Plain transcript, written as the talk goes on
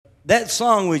that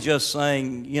song we just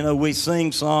sang, you know, we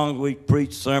sing songs, we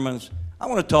preach sermons. I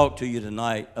want to talk to you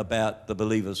tonight about the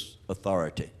believer's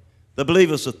authority. The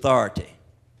believer's authority.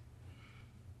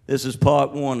 This is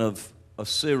part one of a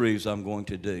series I'm going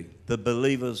to do, the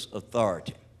believer's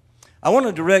authority. I want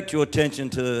to direct your attention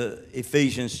to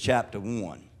Ephesians chapter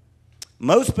 1.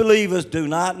 Most believers do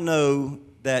not know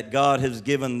that God has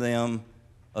given them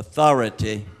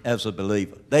authority as a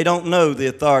believer. They don't know the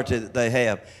authority that they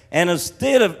have. And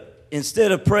instead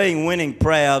of praying winning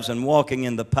prayers and walking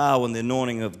in the power and the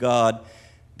anointing of God,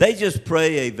 they just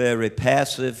pray a very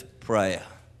passive prayer.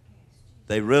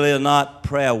 They really are not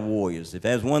prayer warriors. If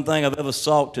there's one thing I've ever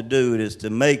sought to do, it is to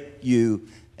make you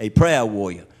a prayer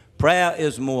warrior. Prayer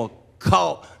is more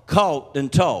caught than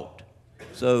taught.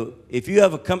 So if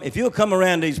you'll come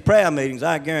around these prayer meetings,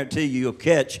 I guarantee you'll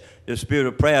catch the spirit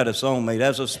of prayer that's on me.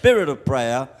 There's a spirit of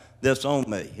prayer that's on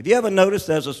me. Have you ever noticed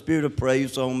there's a spirit of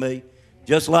praise on me?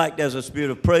 Just like there's a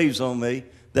spirit of praise on me,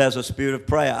 there's a spirit of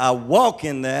prayer. I walk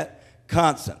in that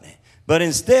constantly. But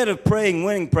instead of praying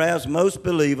winning prayers, most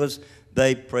believers,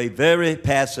 they pray very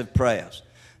passive prayers.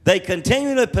 They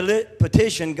continue to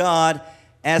petition God,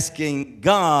 asking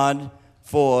God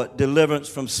for deliverance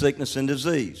from sickness and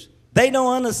disease. They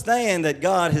don't understand that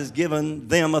God has given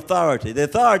them authority. The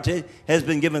authority has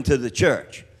been given to the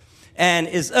church. And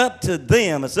it's up to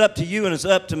them, it's up to you, and it's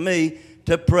up to me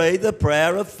to pray the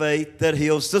prayer of faith that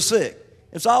heals the sick.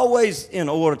 It's always in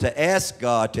order to ask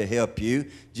God to help you.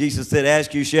 Jesus said,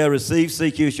 ask you shall receive,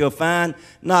 seek you shall find,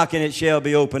 knock and it shall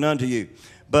be open unto you.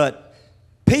 But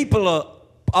people are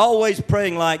always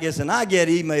praying like this, and I get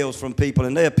emails from people,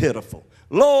 and they're pitiful.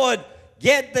 Lord,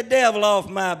 get the devil off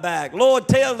my back. Lord,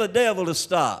 tell the devil to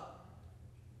stop.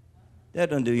 That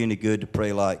doesn't do you any good to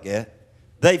pray like that.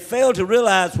 They fail to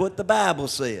realize what the Bible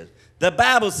says. The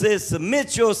Bible says,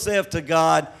 submit yourself to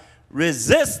God,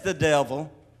 resist the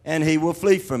devil, and he will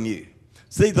flee from you.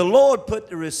 See, the Lord put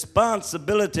the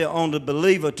responsibility on the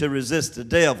believer to resist the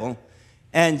devil,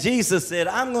 and Jesus said,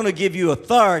 I'm going to give you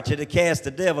authority to cast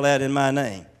the devil out in my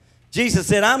name. Jesus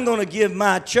said, I'm going to give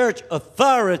my church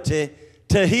authority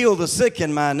to heal the sick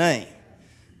in my name.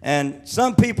 And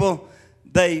some people,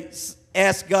 they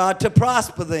ask God to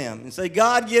prosper them and say,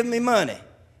 God, give me money.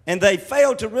 And they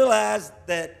fail to realize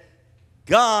that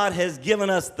God has given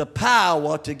us the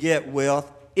power to get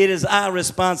wealth. It is our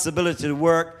responsibility to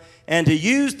work and to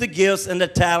use the gifts and the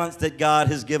talents that God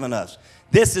has given us.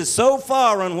 This is so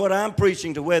far on what I'm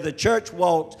preaching to where the church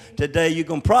walks today, you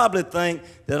can probably think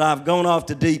that I've gone off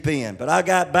the deep end. But I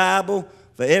got Bible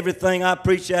for everything I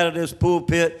preach out of this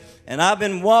pulpit, and I've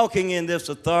been walking in this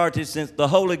authority since the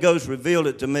Holy Ghost revealed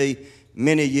it to me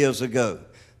many years ago.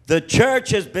 The church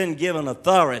has been given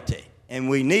authority, and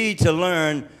we need to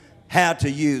learn how to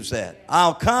use that.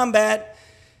 Our combat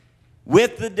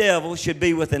with the devil should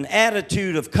be with an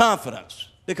attitude of confidence,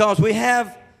 because we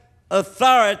have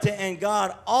authority, and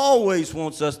God always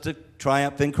wants us to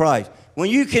triumph in Christ. When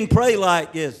you can pray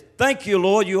like this, thank you,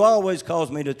 Lord, you always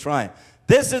cause me to triumph.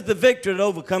 This is the victory that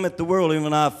overcometh the world,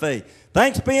 even our faith.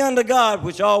 Thanks be unto God,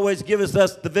 which always giveth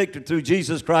us the victory through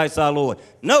Jesus Christ our Lord.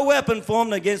 No weapon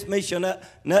formed against me shall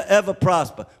ever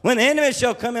prosper. When the enemy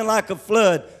shall come in like a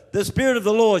flood, the Spirit of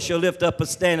the Lord shall lift up a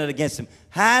standard against him.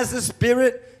 How is the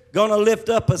Spirit going to lift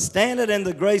up a standard in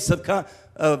the grace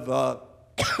of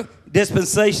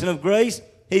dispensation of grace?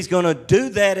 He's going to do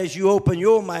that as you open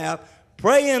your mouth,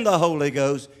 pray in the Holy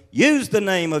Ghost, use the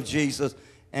name of Jesus,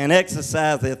 and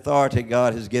exercise the authority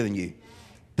God has given you.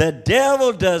 The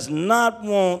devil does not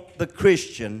want the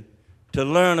Christian to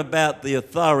learn about the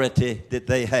authority that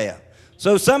they have.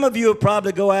 So some of you will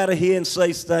probably go out of here and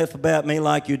say stuff about me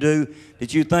like you do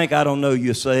that you think I don't know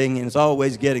you're saying, and it's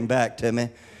always getting back to me.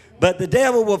 But the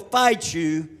devil will fight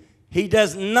you. He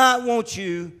does not want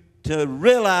you to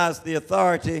realize the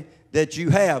authority that you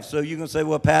have. So you can say,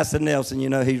 well, Pastor Nelson, you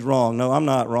know, he's wrong. No, I'm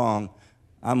not wrong.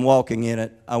 I'm walking in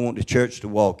it. I want the church to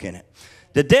walk in it.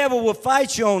 The devil will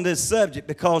fight you on this subject,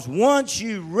 because once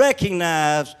you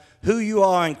recognize who you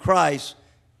are in Christ,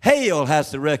 hell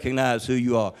has to recognize who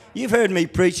you are. You've heard me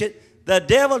preach it. The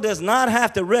devil does not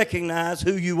have to recognize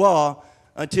who you are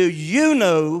until you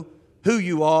know who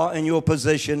you are and your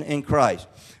position in Christ.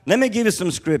 Let me give you some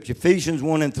scripture. Ephesians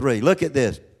 1 and 3. Look at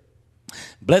this.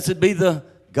 Blessed be the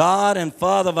God and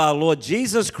Father of our Lord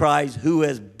Jesus Christ, who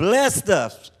has blessed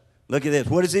us. Look at this.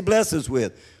 What does he bless us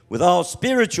with? With all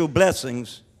spiritual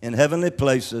blessings in heavenly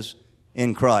places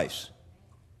in Christ.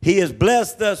 He has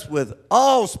blessed us with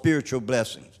all spiritual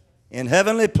blessings in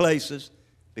heavenly places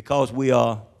because we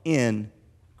are in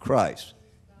Christ.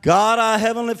 God, our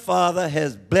Heavenly Father,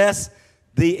 has blessed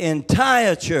the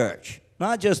entire church,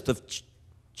 not just the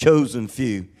chosen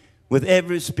few, with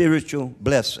every spiritual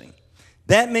blessing.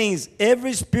 That means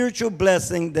every spiritual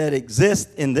blessing that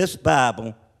exists in this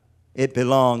Bible, it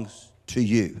belongs to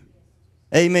you.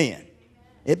 Amen.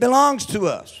 It belongs to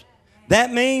us.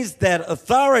 That means that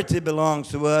authority belongs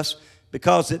to us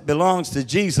because it belongs to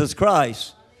Jesus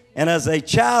Christ. And as a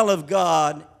child of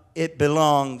God, it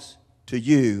belongs to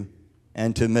you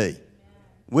and to me.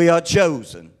 We are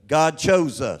chosen. God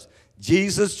chose us.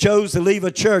 Jesus chose to leave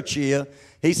a church here.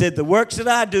 He said, the works that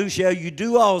I do shall you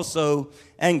do also,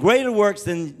 and greater works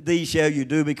than these shall you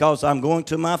do, because I'm going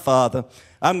to my Father.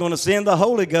 I'm going to send the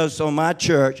Holy Ghost on my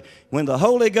church. When the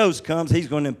Holy Ghost comes, he's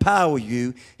going to empower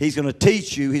you. He's going to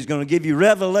teach you. He's going to give you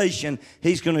revelation.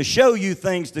 He's going to show you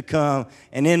things to come.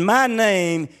 And in my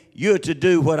name, you're to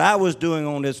do what I was doing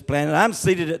on this planet. I'm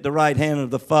seated at the right hand of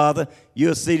the Father.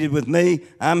 You're seated with me.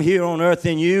 I'm here on earth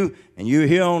in you, and you're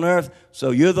here on earth.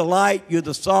 So you're the light. You're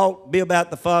the salt. Be about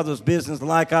the Father's business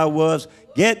like I was.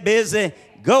 Get busy.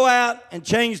 Go out and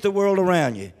change the world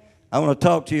around you. I want to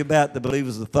talk to you about the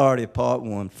believer's authority, part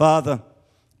one. Father,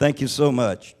 thank you so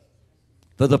much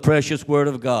for the precious word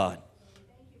of God.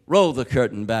 Roll the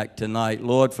curtain back tonight,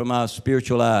 Lord, from our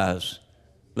spiritual eyes.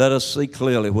 Let us see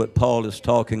clearly what Paul is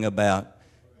talking about.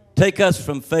 Take us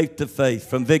from faith to faith,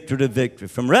 from victory to victory,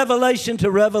 from revelation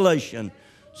to revelation,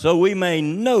 so we may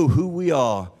know who we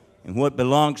are and what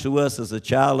belongs to us as a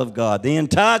child of God. The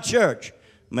entire church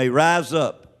may rise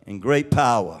up in great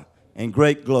power and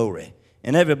great glory.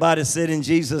 And everybody said in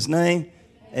Jesus' name,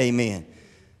 amen.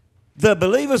 The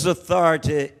believer's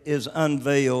authority is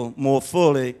unveiled more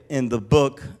fully in the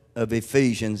book of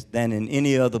Ephesians than in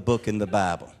any other book in the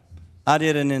Bible. I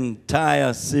did an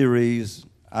entire series.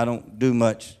 I don't do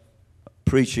much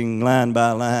preaching line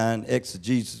by line,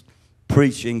 exegesis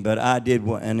preaching, but I did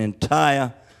an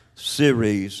entire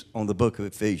series on the book of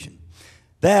Ephesians.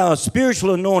 There are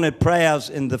spiritual anointed prayers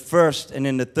in the first and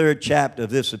in the third chapter of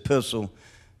this epistle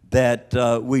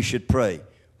that we should pray.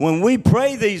 When we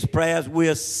pray these prayers,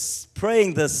 we're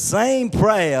praying the same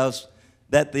prayers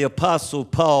that the Apostle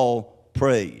Paul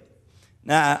prayed.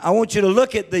 Now, I want you to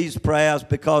look at these prayers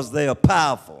because they are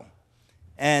powerful.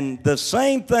 And the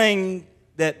same thing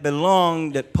that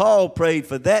Paul prayed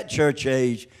for that church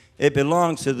age, it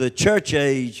belongs to the church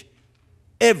age,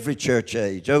 every church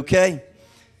age, okay?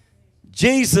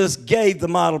 Jesus gave the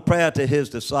model prayer to his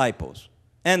disciples.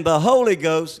 And the Holy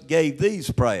Ghost gave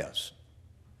these prayers.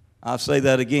 I'll say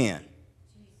that again.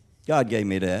 God gave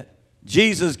me that.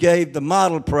 Jesus gave the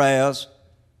model prayers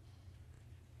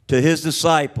to his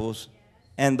disciples,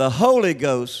 and the Holy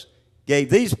Ghost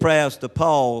gave these prayers to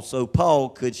Paul so Paul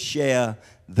could share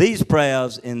these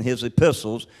prayers in his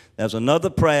epistles. There's another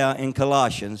prayer in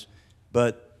Colossians,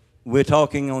 but we're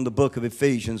talking on the book of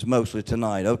Ephesians mostly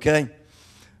tonight, okay?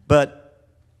 But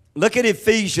look at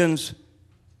Ephesians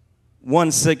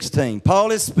 1:16.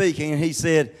 Paul is speaking, and he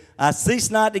said, I cease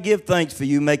not to give thanks for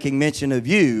you, making mention of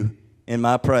you in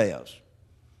my prayers.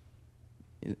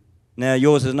 Now,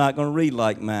 yours is not going to read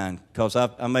like mine because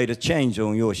I made a change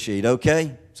on your sheet,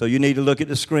 okay? So you need to look at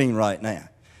the screen right now.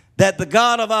 That the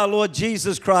God of our Lord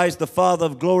Jesus Christ, the Father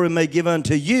of glory, may give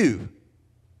unto you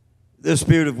the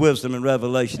spirit of wisdom and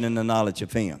revelation in the knowledge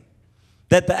of him.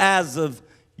 That the eyes of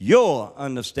your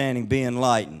understanding be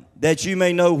enlightened, that you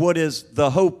may know what is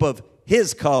the hope of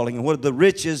his calling and what are the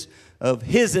riches of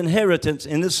his inheritance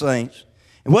in the saints,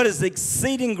 and what is the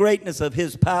exceeding greatness of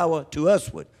his power to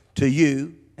usward, to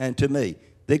you and to me.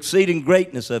 The exceeding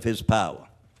greatness of his power.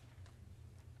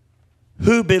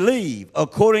 Who believe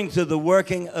according to the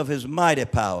working of his mighty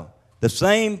power. The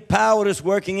same power that's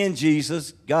working in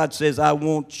Jesus, God says, I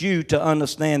want you to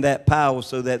understand that power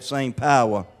so that same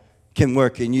power can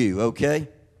work in you, okay?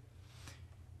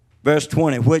 Verse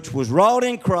 20, which was wrought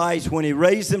in Christ when he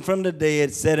raised him from the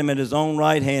dead, set him at his own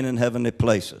right hand in heavenly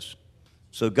places.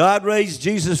 So God raised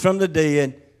Jesus from the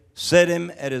dead, set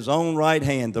him at his own right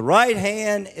hand. The right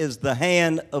hand is the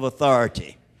hand of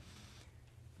authority.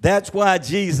 That's why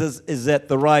Jesus is at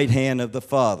the right hand of the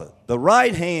Father. The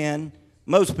right hand,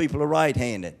 most people are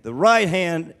right-handed. The right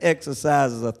hand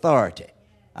exercises authority.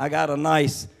 I got a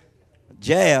nice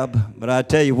jab, but I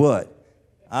tell you what,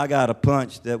 I got a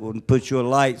punch that will put your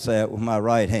lights out with my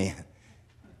right hand.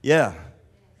 Yeah,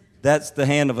 that's the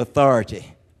hand of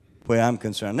authority where I'm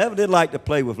concerned. Never did like to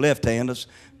play with left-handers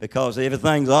because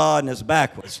everything's odd and it's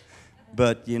backwards.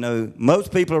 But, you know,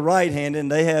 most people are right-handed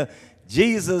and they have,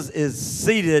 Jesus is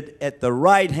seated at the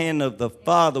right hand of the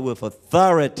Father with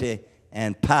authority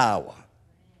and power.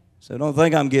 So don't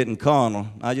think I'm getting carnal.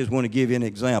 I just want to give you an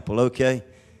example, okay?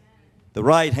 The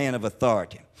right hand of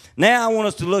authority. Now I want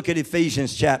us to look at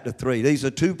Ephesians chapter 3. These are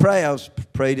two prayers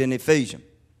prayed in Ephesians.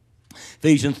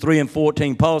 Ephesians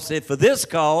 3:14, Paul said, for this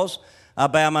cause I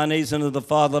bow my knees unto the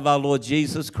Father of our Lord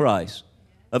Jesus Christ,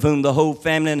 of whom the whole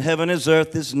family in heaven and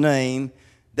earth is named,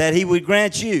 that he would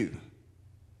grant you.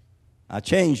 I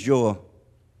changed your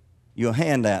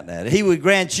handout there. He would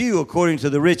grant you, according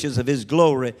to the riches of his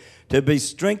glory, to be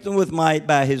strengthened with might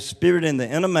by his Spirit in the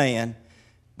inner man,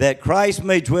 that Christ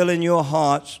may dwell in your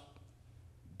hearts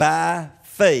by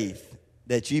faith,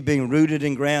 that ye being rooted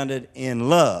and grounded in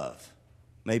love,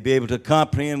 may be able to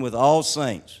comprehend with all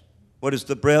saints what is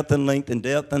the breadth and length and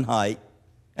depth and height,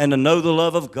 and to know the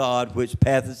love of God which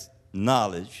passeth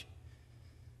knowledge,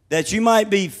 that you might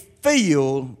be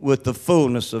filled with the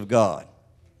fullness of God.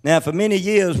 Now, for many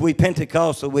years, we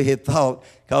Pentecostal, we have thought,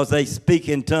 because they speak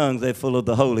in tongues, they're full of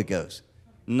the Holy Ghost.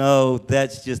 No,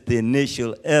 that's just the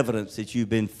initial evidence that you've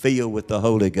been filled with the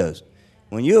Holy Ghost.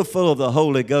 When you're full of the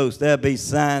Holy Ghost, there'll be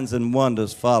signs and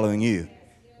wonders following you.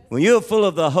 When you're full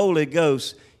of the Holy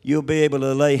Ghost, you'll be able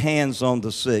to lay hands on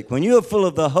the sick. When you're full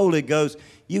of the Holy Ghost,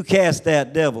 you cast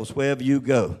out devils wherever you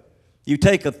go. You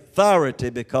take authority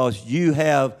because you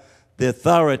have the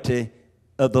authority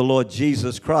of the Lord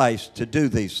Jesus Christ to do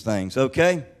these things,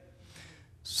 okay?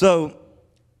 So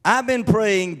I've been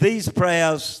praying these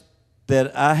prayers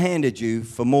that I handed you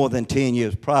for more than 10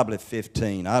 years, probably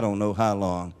 15. I don't know how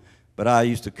long, but I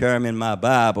used to carry them in my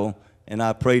Bible, and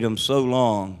I prayed them so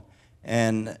long.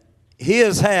 And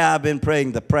here's how I've been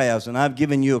praying the prayers, and I've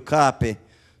given you a copy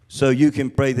so you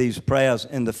can pray these prayers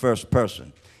in the first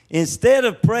person. Instead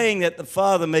of praying that the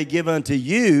Father may give unto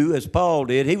you, as Paul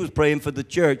did, he was praying for the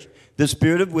church, the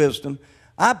spirit of wisdom.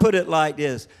 I put it like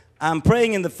this. I'm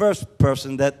praying in the first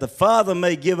person that the Father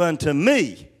may give unto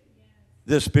me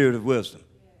the spirit of wisdom.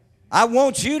 I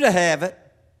want you to have it.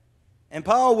 And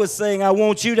Paul was saying, I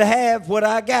want you to have what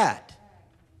I got.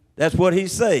 That's what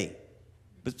he's saying.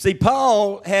 But see,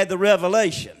 Paul had the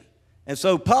revelation. And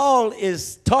so Paul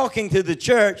is talking to the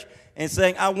church and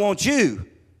saying, I want you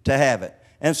to have it.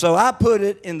 And so I put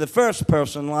it in the first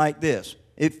person like this.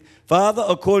 Father,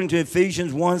 according to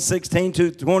Ephesians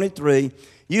 1:16-23,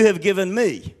 you have given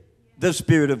me the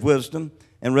spirit of wisdom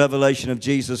and revelation of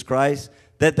Jesus Christ,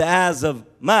 that the eyes of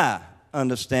my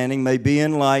understanding may be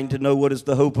enlightened to know what is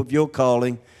the hope of your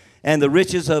calling and the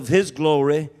riches of his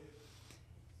glory,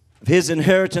 of his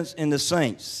inheritance in the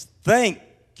saints. Thank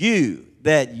you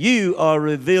that you are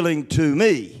revealing to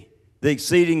me the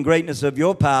exceeding greatness of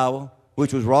your power,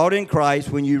 which was wrought in Christ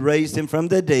when you raised him from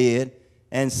the dead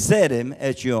and set him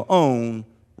at your own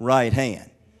right hand.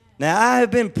 Now, I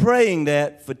have been praying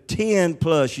that for 10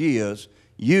 plus years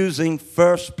using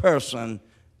first person.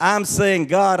 I'm saying,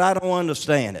 God, I don't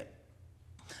understand it.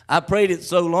 I prayed it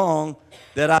so long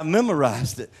that I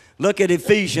memorized it. Look at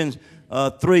Ephesians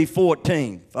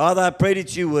 3:14. Father, I pray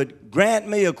that you would grant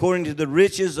me, according to the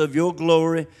riches of your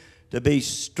glory, to be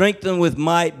strengthened with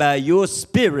might by your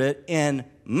Spirit in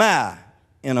my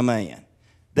inner man,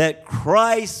 that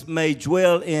Christ may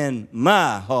dwell in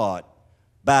my heart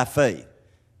by faith,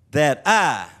 that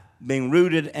I, being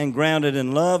rooted and grounded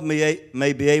in love,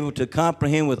 may be able to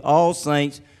comprehend with all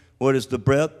saints what is the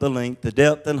breadth, the length, the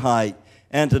depth, and height,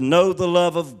 and to know the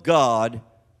love of God,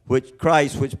 which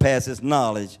passes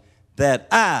knowledge, that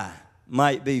I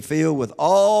might be filled with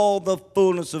all the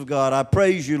fullness of God. I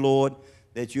praise you, Lord,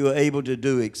 that you are able to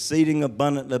do exceeding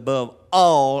abundantly above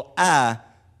all I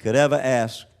could ever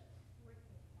ask,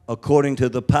 according to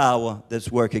the power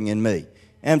that's working in me.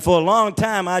 And for a long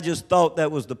time, I just thought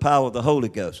that was the power of the Holy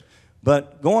Ghost.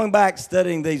 But going back,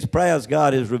 studying these prayers,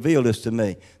 God has revealed this to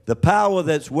me. The power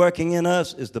that's working in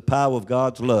us is the power of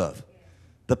God's love.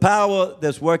 The power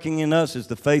that's working in us is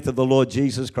the faith of the Lord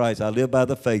Jesus Christ. I live by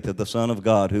the faith of the Son of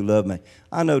God who loved me.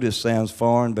 I know this sounds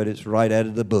foreign, but it's right out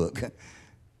of the book.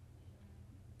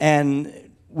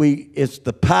 And it's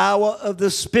the power of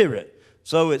the Spirit.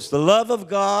 So it's the love of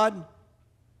God,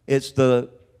 it's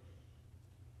the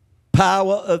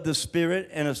power of the Spirit,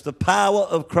 and it's the power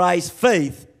of Christ's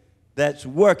faith that's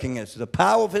working. It's the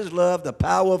power of his love, the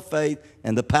power of faith,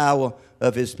 and the power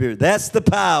of his Spirit. That's the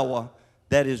power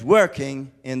that is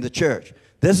working in the church.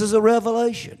 This is a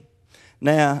revelation.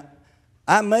 Now,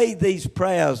 I made these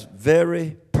prayers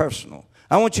very personal.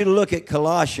 I want you to look at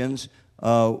Colossians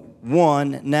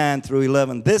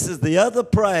 1:9-11. This is the other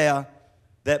prayer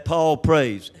that Paul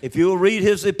prays. If you'll read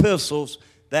his epistles,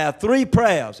 there are 3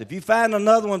 prayers. If you find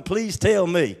another one, please tell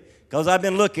me, because I've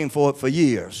been looking for it for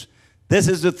years. This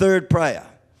is the 3rd prayer.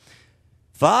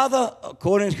 Father,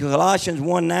 according to Colossians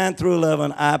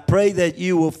 1:9-11, I pray that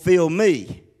you will fill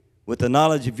me with the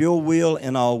knowledge of your will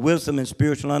and all wisdom and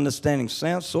spiritual understanding.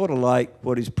 Sounds sort of like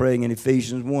what he's praying in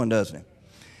Ephesians 1, doesn't it?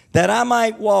 That I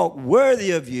might walk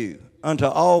worthy of you unto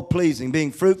all pleasing,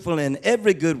 being fruitful in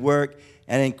every good work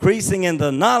and increasing in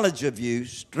the knowledge of you,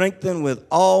 strengthened with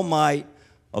all might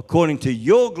according to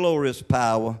your glorious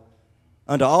power,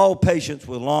 unto all patience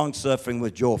with long-suffering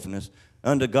with joyfulness.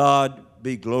 Unto God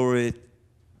be glory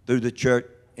through the church,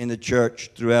 in the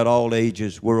church throughout all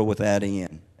ages, world without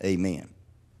end. Amen.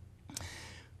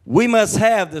 We must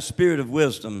have the spirit of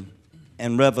wisdom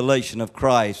and revelation of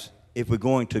Christ if we're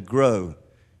going to grow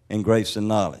in grace and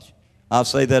knowledge. I'll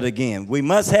say that again. We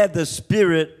must have the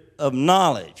spirit of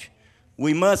knowledge.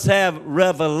 We must have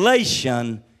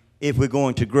revelation if we're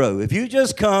going to grow. If you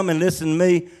just come and listen to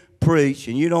me preach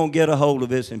and you don't get a hold of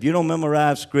this, and if you don't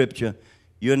memorize Scripture,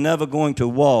 you're never going to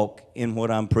walk in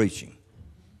what I'm preaching.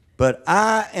 But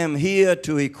I am here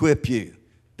to equip you.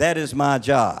 That is my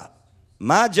job.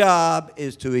 My job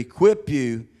is to equip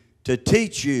you, to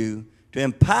teach you, to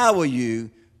empower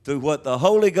you through what the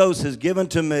Holy Ghost has given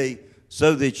to me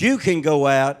so that you can go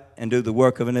out and do the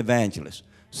work of an evangelist.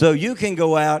 So you can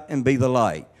go out and be the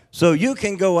light. So you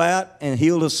can go out and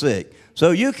heal the sick.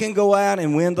 So you can go out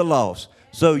and win the lost.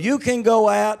 So you can go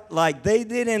out like they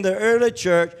did in the early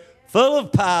church, full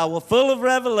of power, full of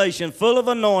revelation, full of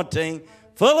anointing,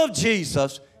 full of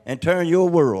Jesus, and turn your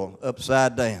world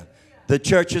upside down. The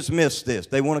church has missed this.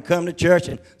 They want to come to church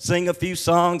and sing a few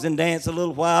songs and dance a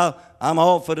little while. I'm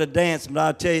all for the dance, but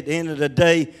I'll tell you, at the end of the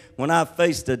day, when I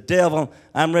face the devil,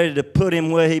 I'm ready to put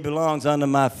him where he belongs, under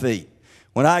my feet.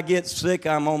 When I get sick,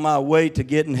 I'm on my way to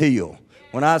getting healed.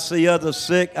 When I see others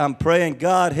sick, I'm praying,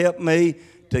 God, help me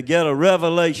to get a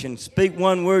revelation. Speak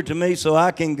one word to me so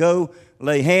I can go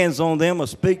lay hands on them or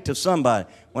speak to somebody.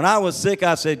 When I was sick,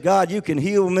 I said, God, you can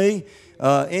heal me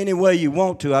any way you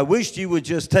want to. I wished you would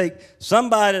just take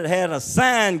somebody that had a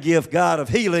sign gift, God, of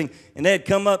healing, and they'd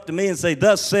come up to me and say,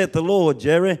 thus saith the Lord,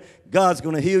 Jerry, God's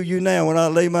going to heal you now when I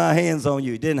lay my hands on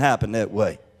you. It didn't happen that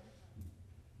way.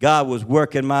 God was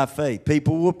working my faith.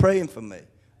 People were praying for me.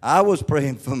 I was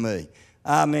praying for me.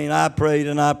 I mean, I prayed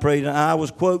and I prayed, and I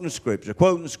was quoting Scripture.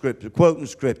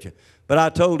 But I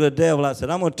told the devil, I said,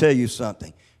 I'm going to tell you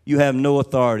something. You have no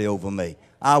authority over me.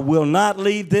 I will not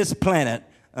leave this planet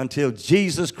until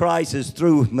Jesus Christ is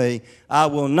through with me. I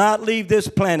will not leave this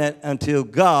planet until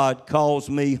God calls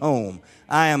me home.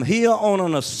 I am here on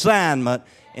an assignment,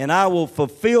 and I will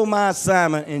fulfill my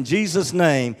assignment in Jesus'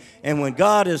 name. And when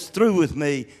God is through with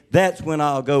me, that's when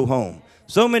I'll go home.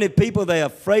 So many people, they're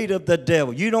afraid of the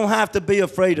devil. You don't have to be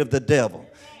afraid of the devil.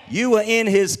 You are in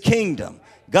his kingdom.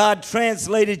 God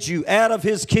translated you out of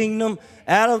his kingdom,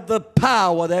 out of the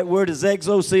power, that word is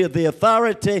exousia, the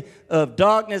authority of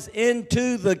darkness,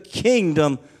 into the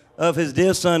kingdom of his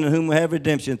dear Son, in whom we have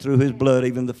redemption through his blood,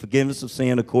 even the forgiveness of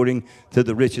sin according to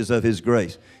the riches of his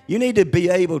grace. You need to be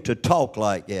able to talk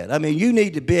like that. I mean, you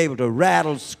need to be able to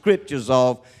rattle scriptures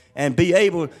off and be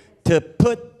able to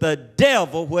put the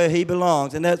devil where he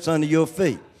belongs, and that's under your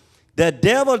feet. The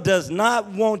devil does not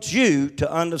want you to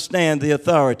understand the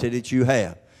authority that you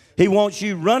have. He wants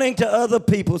you running to other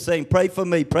people saying, pray for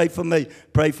me, pray for me,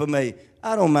 pray for me.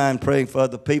 I don't mind praying for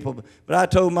other people, but I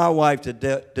told my wife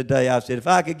today, I said, if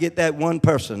I could get that one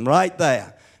person right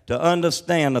there to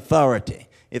understand authority,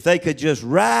 if they could just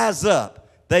rise up,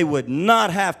 they would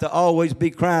not have to always be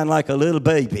crying like a little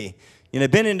baby. You know,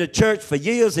 been in the church for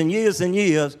years and years and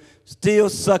years, still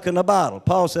sucking a bottle.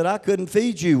 Paul said, I couldn't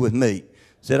feed you with meat.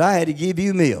 Said, I had to give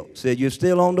you milk. Said, you're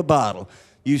still on the bottle.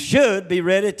 You should be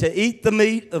ready to eat the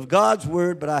meat of God's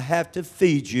word, but I have to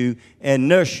feed you and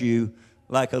nurse you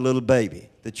like a little baby.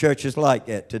 The church is like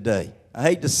that today. I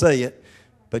hate to say it,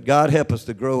 but God help us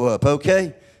to grow up,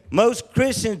 okay? Most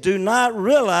Christians do not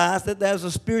realize that there's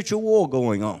a spiritual war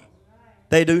going on.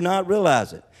 They do not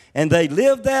realize it. And they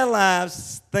live their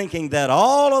lives thinking that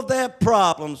all of their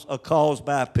problems are caused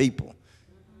by people.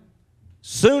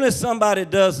 Soon as somebody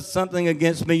does something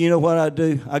against me, you know what I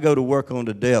do? I go to work on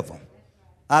the devil.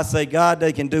 I say, God,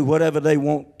 they can do whatever they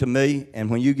want to me, and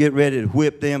when you get ready to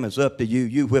whip them, it's up to you.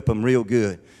 You whip them real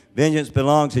good. Vengeance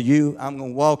belongs to you. I'm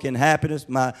going to walk in happiness.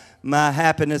 My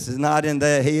happiness is not in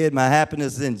their head. My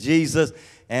happiness is in Jesus.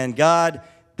 And God,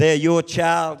 they're your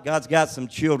child. God's got some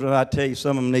children. I tell you,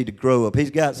 some of them need to grow up.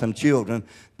 He's got some children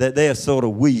that they're sort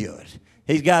of weird.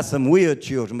 He's got some weird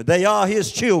children, but they are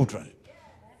his children.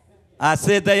 I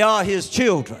said they are his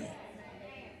children.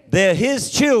 They're his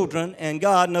children, and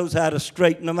God knows how to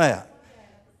straighten them out.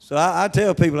 So I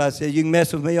tell people, I say, you can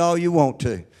mess with me all you want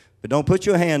to, but don't put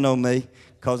your hand on me,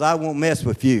 because I won't mess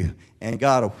with you, and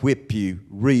God will whip you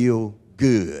real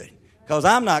good. Because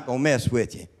I'm not going to mess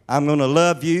with you. I'm going to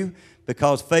love you,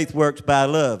 because faith works by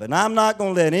love. And I'm not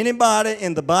going to let anybody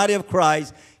in the body of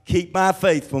Christ keep my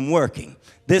faith from working.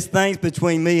 This thing's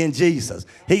between me and Jesus.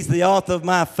 He's the author of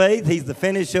my faith. He's the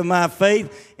finisher of my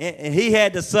faith. And he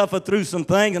had to suffer through some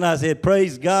things. And I said,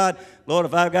 praise God, Lord,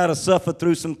 if I've got to suffer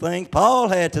through some things. Paul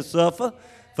had to suffer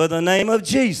for the name of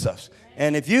Jesus.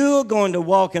 And if you're going to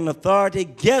walk in authority,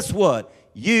 guess what?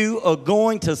 You are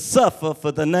going to suffer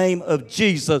for the name of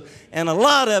Jesus. And a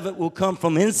lot of it will come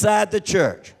from inside the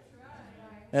church.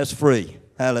 That's free.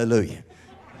 Hallelujah.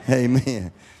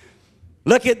 Amen.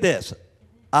 Look at this.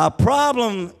 Our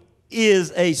problem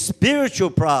is a spiritual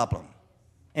problem,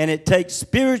 and it takes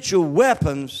spiritual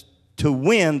weapons to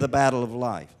win the battle of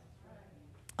life.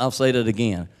 I'll say that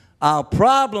again. Our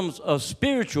problems are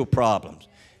spiritual problems,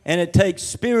 and it takes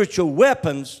spiritual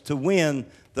weapons to win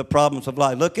the problems of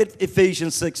life. Look at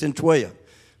Ephesians 6 and 12.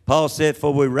 Paul said,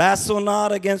 for we wrestle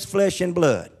not against flesh and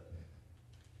blood.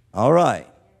 All right.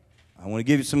 I want to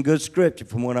give you some good scripture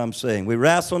from what I'm saying. We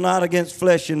wrestle not against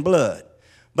flesh and blood,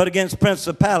 but against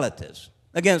principalities,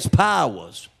 against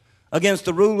powers, against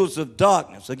the rulers of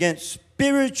darkness, against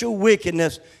spiritual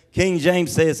wickedness. King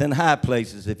James says in high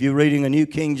places. If you're reading a New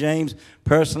King James,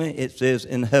 personally, it says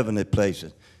in heavenly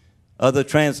places. Other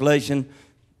translation,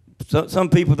 some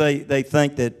people, they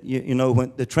think that, you know,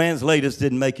 when the translators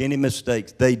didn't make any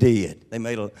mistakes. They did. They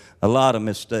made a lot of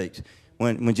mistakes.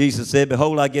 When Jesus said,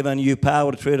 behold, I give unto you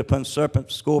power to tread upon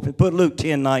serpents, scorpions. Put Luke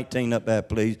 10:19 up there,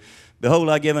 please.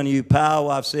 Behold, I give unto you power.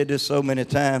 I've said this so many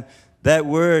times. That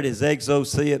word is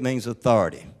exousia. It means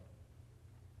authority.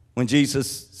 When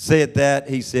Jesus said that,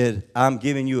 he said, I'm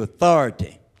giving you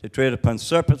authority to tread upon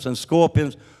serpents and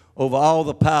scorpions over all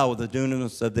the power, the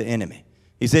dunamis of the enemy.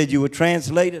 He said you were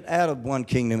translated out of one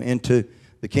kingdom into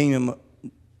the kingdom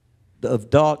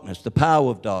of darkness, the power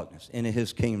of darkness, into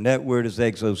his kingdom. That word is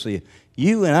exousia.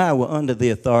 You and I were under the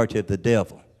authority of the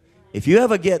devil. If you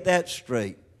ever get that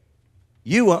straight,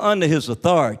 you were under his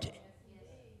authority.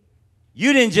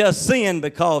 You didn't just sin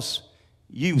because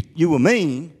you were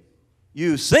mean.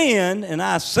 You sinned, and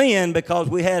I sinned because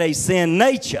we had a sin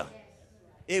nature.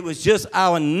 It was just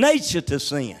our nature to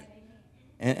sin.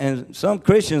 And some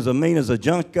Christians are mean as a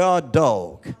junkyard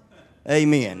dog.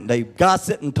 Amen. They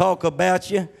gossip and talk about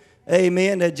you.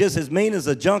 Amen. They're just as mean as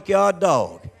a junkyard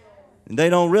dog. And they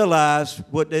don't realize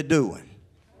what they're doing.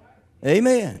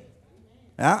 Amen.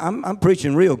 I'm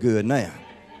preaching real good now.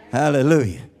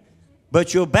 Hallelujah.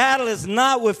 But your battle is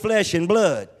not with flesh and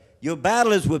blood. Your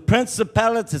battle is with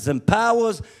principalities and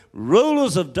powers,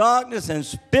 rulers of darkness, and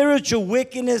spiritual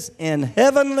wickedness in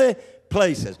heavenly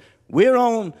places. We're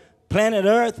on planet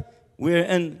Earth.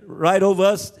 Right over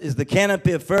us is the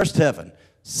canopy of first heaven.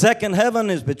 Second heaven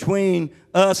is between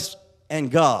us and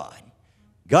God.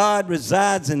 God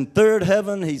resides in third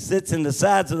heaven. He sits in the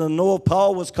sides of the north.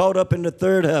 Paul was caught up in the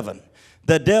third heaven.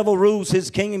 The devil rules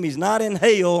his kingdom. He's not in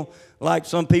hell like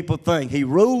some people think. He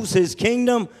rules his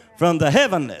kingdom from the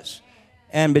heavenlies.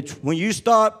 And when you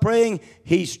start praying,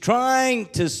 he's trying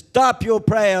to stop your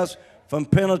prayers from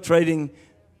penetrating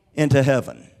into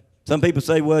heaven. Some people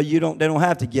say, well, they don't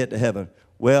have to get to heaven.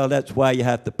 Well, that's why you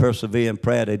have to persevere in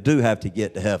prayer. They do have to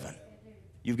get to heaven.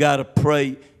 You've got to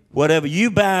pray. Whatever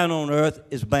you bind on earth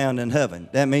is bound in heaven.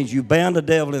 That means you bound the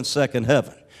devil in second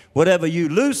heaven. Whatever you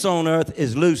loose on earth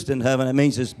is loosed in heaven. It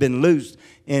means it's been loosed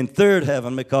in third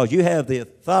heaven because you have the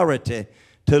authority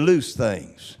to loose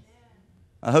things.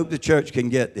 I hope the church can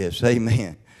get this.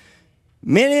 Amen.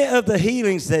 Many of the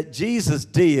healings that Jesus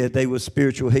did, they were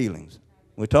spiritual healings.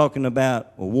 We're talking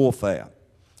about warfare.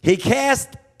 He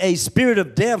cast a spirit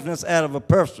of deafness out of a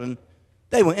person.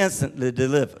 They were instantly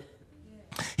delivered.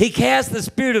 He cast the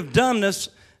spirit of dumbness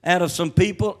out of some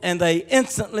people, and they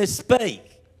instantly spake.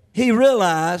 He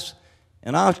realized,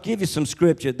 and I'll give you some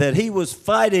scripture, that he was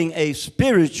fighting a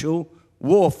spiritual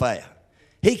warfare.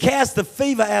 He cast the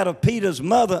fever out of Peter's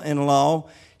mother-in-law.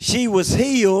 She was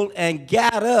healed and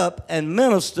got up and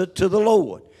ministered to the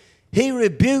Lord. He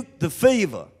rebuked the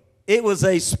fever. It was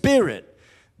a spirit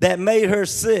that made her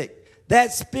sick.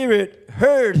 That spirit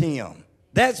heard him.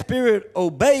 That spirit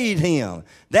obeyed him.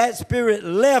 That spirit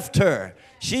left her.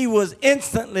 She was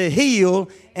instantly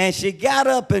healed, and she got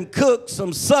up and cooked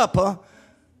some supper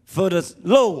for the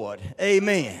Lord.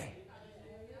 Amen.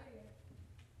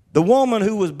 The woman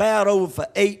who was bowed over for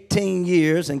 18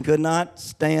 years and could not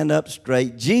stand up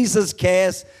straight, Jesus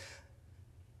cast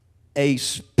a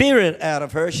spirit out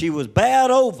of her. She was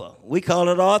bowed over. We call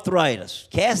it arthritis.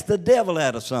 Cast the devil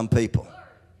out of some people.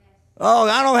 Oh,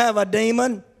 I don't have a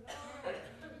demon.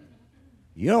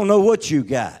 You don't know what you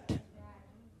got.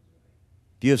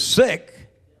 If you're sick,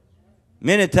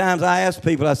 many times I ask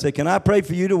people, I say, can I pray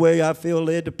for you the way I feel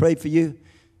led to pray for you?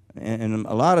 And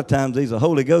a lot of times these are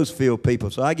Holy Ghost-filled people,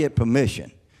 so I get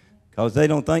permission because they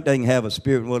don't think they can have a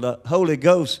spirit. Well, the Holy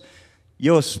Ghost,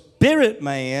 Your spirit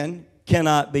man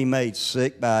cannot be made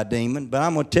sick by a demon, but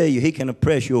I'm going to tell you, he can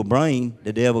oppress your brain,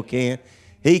 the devil can.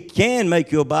 He can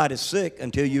make your body sick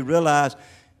until you realize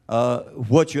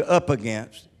what you're up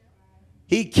against.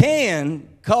 He can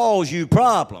cause you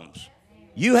problems.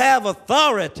 You have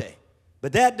authority,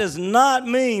 but that does not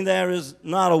mean there is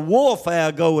not a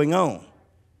warfare going on.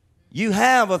 You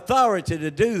have authority to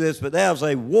do this, but there's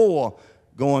a war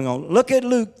going on. Look at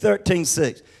Luke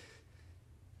 13:6.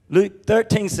 Luke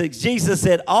 13:6, Jesus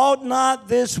said, ought not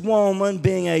this woman,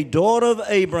 being a daughter of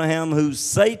Abraham, whom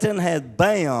Satan hath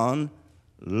bound,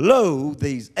 lo,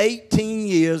 these 18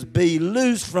 years, be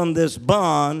loosed from this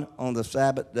bond on the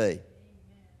Sabbath day?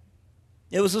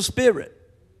 It was a spirit.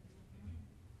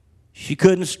 She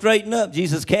couldn't straighten up.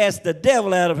 Jesus cast the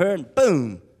devil out of her, and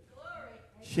boom,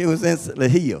 she was instantly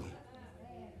healed.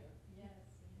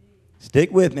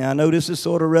 Stick with me. I know this is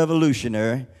sort of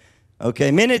revolutionary.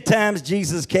 Okay, many times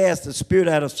Jesus cast the spirit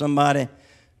out of somebody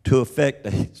to affect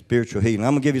the spiritual healing.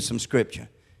 I'm going to give you some scripture.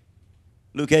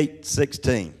 Luke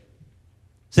 8:16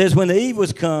 says, when the eve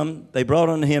was come, they brought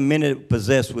unto him many that were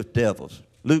possessed with devils.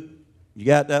 Luke, you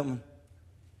got that one?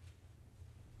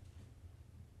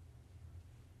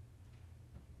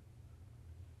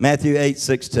 Matthew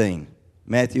 8:16.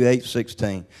 Matthew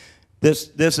 8:16.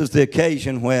 This is the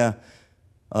occasion where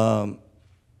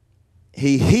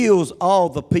he heals all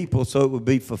the people so it would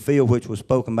be fulfilled which was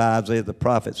spoken by Isaiah the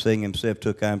prophet, saying himself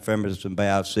took our infirmities and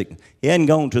bare our sickness. He hadn't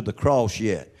gone to the cross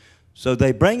yet. So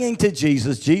they bring him to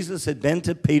Jesus. Jesus had been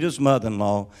to Peter's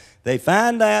mother-in-law. They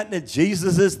find out that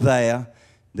Jesus is there.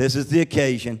 This is the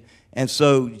occasion. And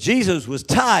so Jesus was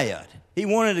tired. He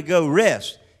wanted to go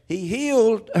rest. He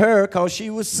healed her because she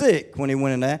was sick when he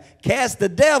went in there. Cast the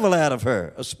devil out of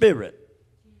her, a spirit,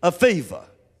 a fever.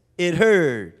 It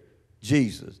heard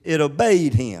Jesus. It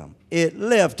obeyed him. It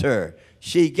left her.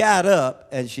 She got up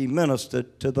and she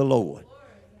ministered to the Lord.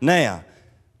 Now,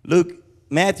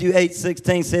 Matthew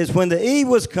 8:16 says, when the eve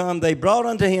was come, they brought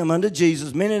unto him, unto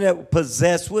Jesus, many that were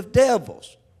possessed with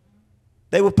devils.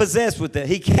 They were possessed with that.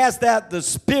 He cast out the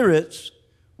spirits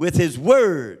with his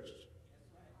words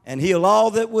and healed all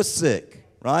that was sick,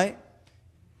 right?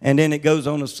 And then it goes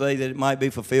on to say that it might be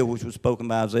fulfilled, which was spoken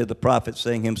by Isaiah the prophet,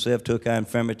 saying himself took our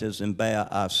infirmities and bare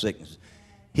our sickness.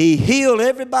 He healed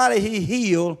everybody he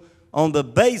healed on the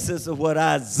basis of what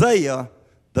Isaiah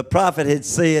the prophet had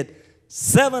said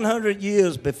 700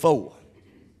 years before.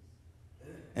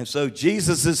 And so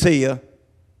Jesus is here.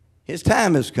 His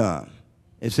time has come.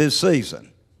 It's his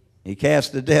season. He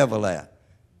cast the devil out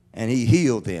and he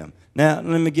healed them. Now,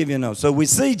 let me give you a note. So we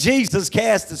see Jesus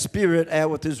cast the spirit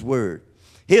out with his word.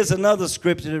 Here's another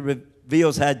scripture that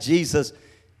reveals how Jesus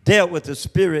dealt with the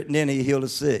spirit and then he healed the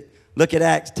sick. Look at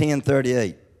Acts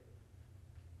 10:38.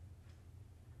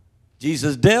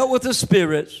 Jesus dealt with the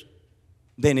spirits,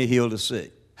 then he healed the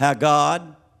sick. How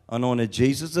God anointed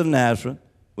Jesus of Nazareth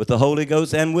with the Holy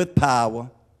Ghost and with power,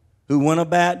 who went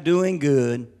about doing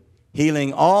good,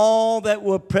 healing all that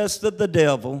were oppressed of the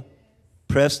devil,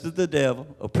 oppressed of the devil,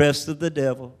 oppressed of the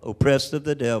devil, oppressed of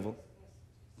the devil.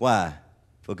 Why?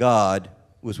 For God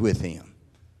was with him.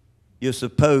 You're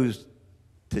supposed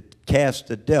to cast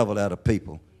the devil out of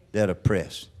people that are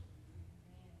oppressed.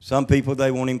 Some people,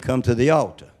 they won't even come to the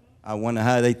altar. I wonder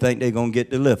how they think they're going to get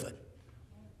delivered.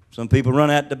 Some people run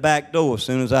out the back door. As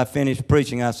soon as I finish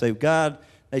preaching, I say, God,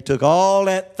 they took all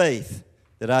that faith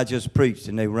that I just preached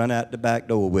and they run out the back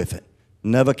door with it.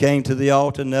 Never came to the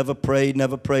altar, never prayed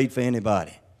for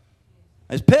anybody.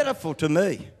 It's pitiful to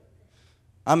me.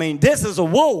 I mean, this is a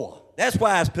war. That's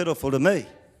why it's pitiful to me.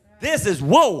 This is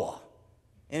war.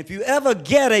 And if you ever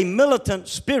get a militant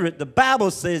spirit, the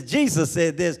Bible says, Jesus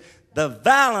said this, the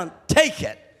violent take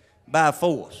it by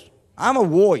force. I'm a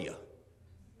warrior.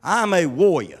 I'm a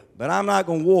warrior, but I'm not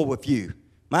going to war with you.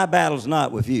 My battle's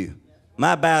not with you.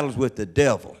 My battle's with the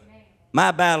devil.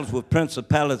 My battle's with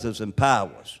principalities and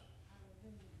powers.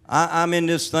 I'm in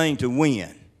this thing to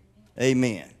win.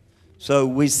 Amen. So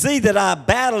we see that our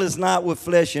battle is not with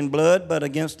flesh and blood, but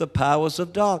against the powers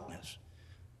of darkness.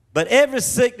 But every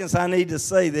sickness, I need to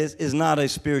say this, is not a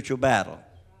spiritual battle.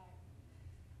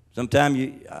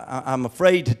 Sometimes I'm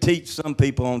afraid to teach some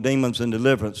people on demons and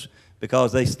deliverance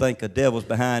because they think a devil's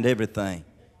behind everything,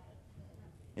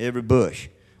 every bush.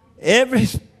 Every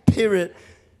spirit,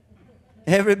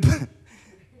 every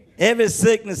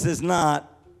sickness is not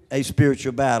a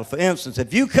spiritual battle. For instance,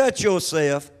 if you cut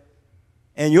yourself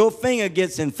and your finger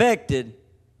gets infected,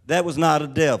 that was not a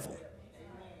devil.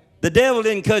 The devil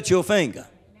didn't cut your finger.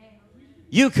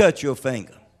 You cut your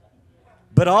finger.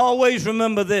 But always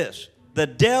remember this. The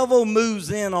devil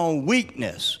moves in on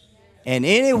weakness. And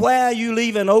anywhere you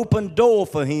leave an open door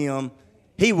for him,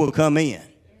 he will come in.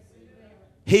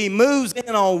 He moves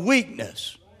in on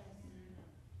weakness.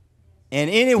 And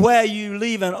anywhere you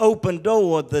leave an open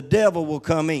door, the devil will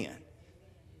come in.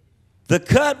 The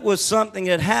cut was something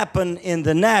that happened in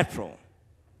the natural,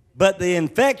 but the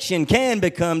infection can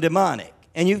become demonic.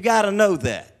 And you've got to know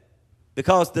that,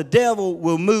 because the devil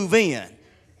will move in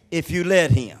if you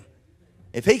let him.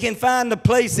 If he can find a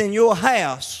place in your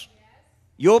house,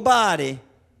 your body,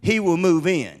 he will move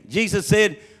in. Jesus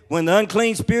said, when the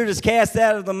unclean spirit is cast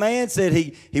out of the man, said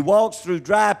he walks through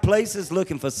dry places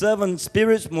looking for 7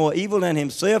 spirits more evil than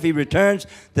himself. He returns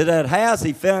to that house.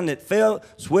 He found it fell,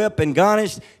 swept, and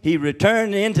garnished. He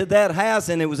returned into that house,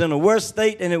 and it was in a worse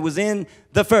state than it was in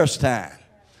the first time.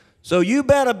 So you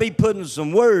better be putting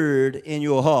some word in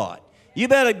your heart. You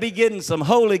better be getting some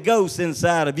Holy Ghost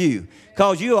inside of you,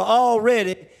 because you are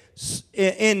already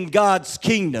in God's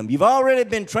kingdom. You've already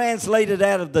been translated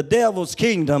out of the devil's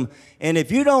kingdom, and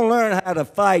if you don't learn how to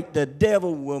fight, the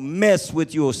devil will mess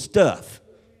with your stuff.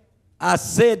 I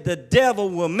said the devil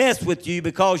will mess with you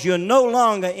because you're no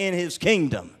longer in his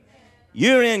kingdom.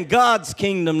 You're in God's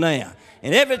kingdom now.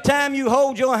 And every time you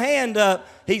hold your hand up,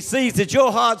 he sees that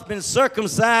your heart's been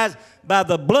circumcised by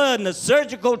the blood and the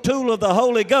surgical tool of the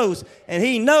Holy Ghost, and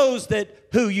he knows that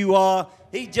who you are.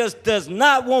 He just does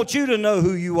not want you to know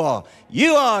who you are.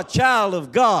 You are a child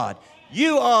of God.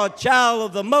 You are a child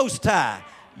of the Most High.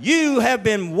 You have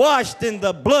been washed in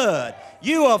the blood.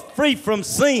 You are free from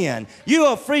sin. You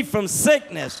are free from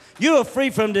sickness. You are free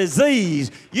from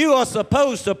disease. You are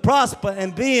supposed to prosper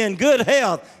and be in good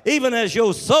health, even as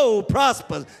your soul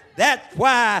prospers. That's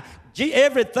why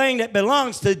everything that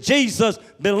belongs to Jesus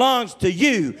belongs to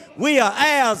you. We are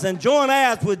heirs and joint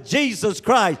heirs with Jesus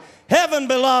Christ. Heaven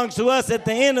belongs to us at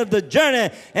the end of the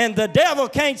journey, and the devil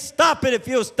can't stop it if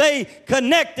you'll stay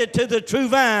connected to the true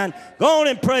vine. Go on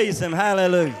and praise him.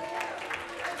 Hallelujah.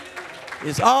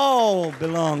 It all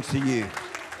belongs to you.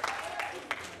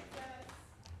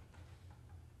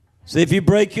 See, if you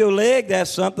break your leg,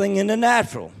 that's something in the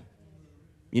natural.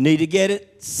 You need to get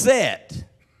it set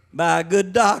by a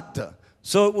good doctor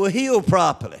so it will heal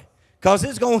properly, because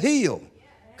it's going to heal,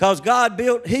 because God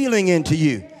built healing into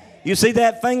you. You see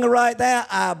that finger right there?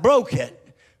 I broke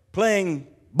it playing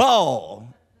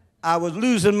ball. I was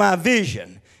losing my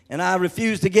vision, and I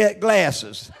refused to get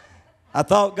glasses. I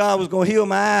thought God was going to heal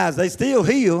my eyes. They still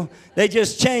heal. They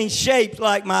just change shapes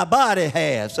like my body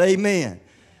has. Amen.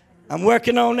 I'm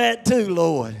working on that too,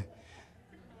 Lord.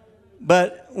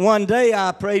 But one day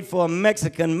I prayed for a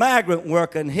Mexican migrant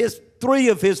worker, and 3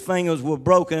 of his fingers were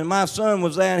broken, and my son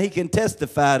was there, and he can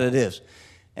testify to this.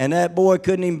 And that boy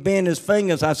couldn't even bend his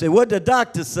fingers. I said, what did the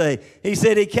doctor say? He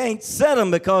said he can't set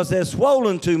them because they're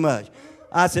swollen too much.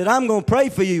 I said, I'm going to pray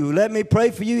for you. Let me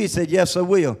pray for you. He said, yes, I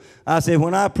will. I said,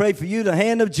 when I pray for you, the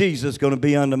hand of Jesus is going to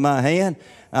be under my hand.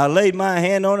 I laid my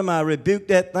hand on him. I rebuked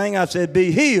that thing. I said,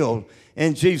 be healed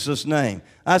in Jesus' name.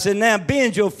 I said, now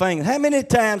bend your fingers. How many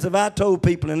times have I told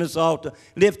people in this altar,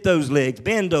 lift those legs,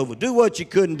 bend over, do what you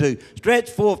couldn't do, stretch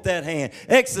forth that hand,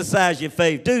 exercise your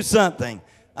faith, do something.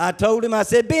 I told him, I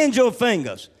said, bend your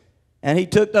fingers. And he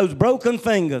took those broken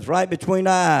fingers right between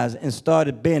the eyes and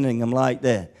started bending them like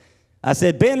that. I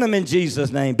said, bend them in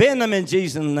Jesus' name. Bend them in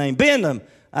Jesus' name. Bend them.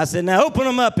 I said, now open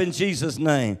them up in Jesus'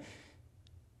 name.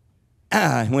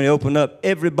 When he opened up,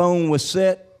 every bone was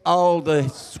set. All the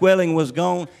swelling was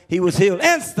gone. He was healed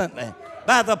instantly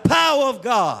by the power of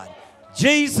God.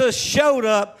 Jesus showed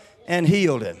up and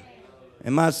healed him.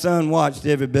 And my son watched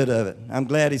every bit of it. I'm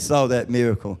glad he saw that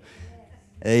miracle.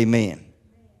 Amen.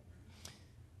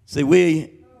 See,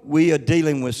 we are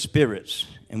dealing with spirits,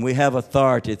 and we have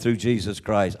authority through Jesus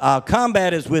Christ. Our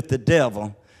combat is with the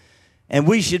devil, and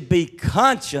we should be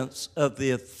conscious of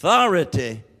the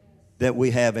authority that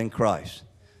we have in Christ.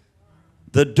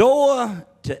 The door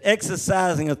to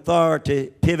exercising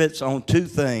authority pivots on 2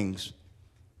 things.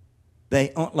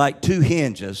 They are like 2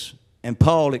 hinges, and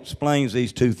Paul explains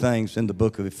these 2 things in the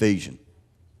book of Ephesians.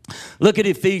 Look at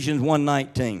Ephesians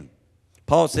 1:19.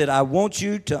 Paul said, I want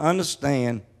you to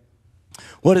understand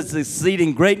what is the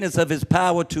exceeding greatness of his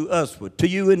power to us, to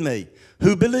you and me,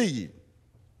 who believe.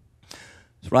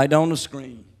 It's right on the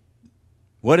screen.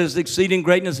 What is the exceeding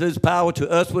greatness of his power to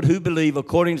us, who believe,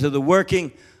 according to the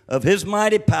working of his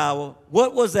mighty power.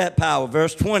 What was that power?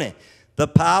 Verse 20. The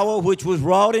power which was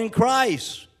wrought in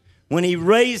Christ when he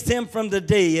raised him from the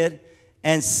dead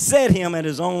and set him at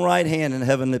his own right hand in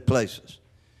heavenly places.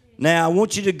 Now, I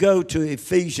want you to go to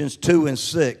Ephesians 2 and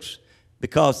 6,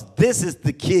 because this is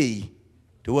the key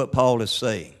to what Paul is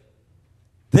saying.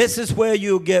 This is where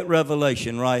you'll get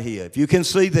revelation right here. If you can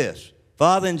see this.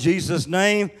 Father, in Jesus'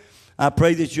 name, I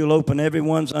pray that you'll open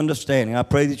everyone's understanding. I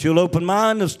pray that you'll open my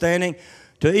understanding.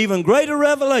 to even greater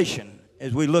revelation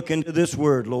as we look into this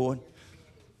word, Lord.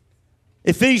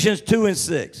 Ephesians 2 and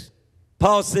 6.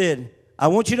 Paul said, I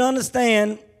want you to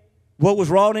understand what was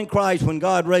wrought in Christ when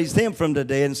God raised him from the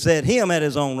dead and set him at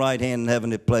his own right hand in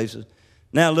heavenly places.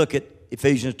 Now look at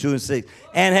Ephesians 2 and 6.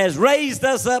 And has raised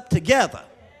us up together.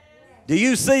 Do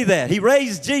you see that? He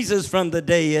raised Jesus from the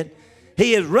dead.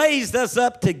 He has raised us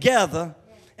up together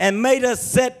and made us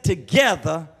sit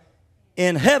together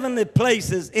in heavenly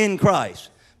places in Christ.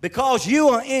 Because you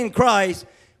are in Christ,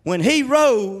 when he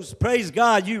rose, praise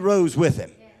God, you rose with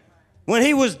him. When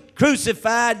he was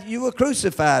crucified, you were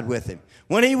crucified with him.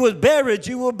 When he was buried,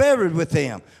 you were buried with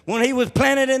him. When he was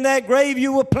planted in that grave,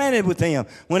 you were planted with him.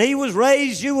 When he was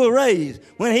raised, you were raised.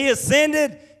 When he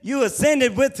ascended, you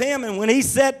ascended with him. And when he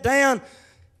sat down,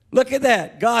 look at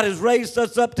that. God has raised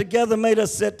us up together, made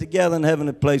us sit together in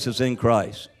heavenly places in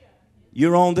Christ.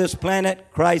 You're on this planet,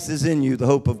 Christ is in you, the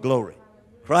hope of glory.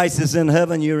 Christ is in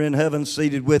heaven, you're in heaven,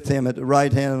 seated with him at the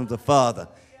right hand of the Father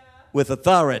with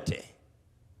authority.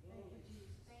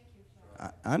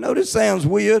 I know this sounds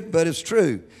weird, but it's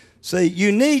true. See,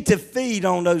 you need to feed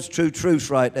on those true truths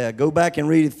right there. Go back and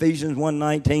read Ephesians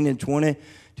 1:19 and 20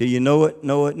 till you know it,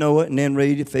 and then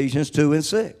read Ephesians 2 and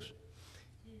 6.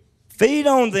 Feed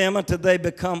on them until they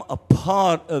become a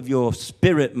part of your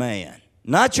spirit man,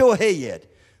 not your head,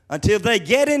 until they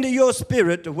get into your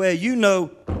spirit to where you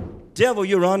know, devil,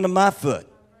 you're under my foot.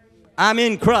 I'm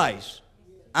in Christ.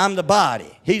 I'm the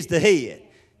body. He's the head.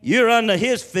 You're under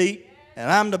his feet, and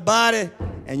I'm the body,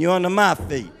 and you're under my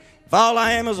feet. If all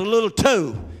I am is a little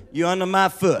toe, you're under my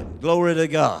foot. Glory to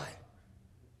God.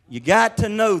 You got to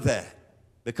know that,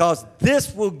 because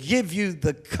this will give you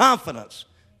the confidence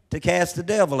to cast the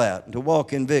devil out and to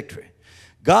walk in victory.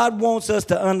 God wants us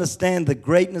to understand the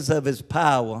greatness of his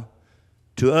power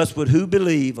to us who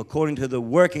believe, according to the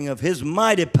working of his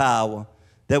mighty power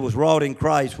that was wrought in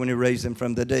Christ when he raised him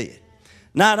from the dead.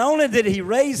 Not only did he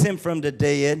raise him from the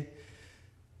dead,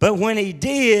 but when he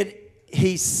did,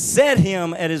 he set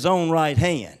him at his own right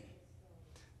hand.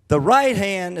 The right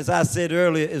hand, as I said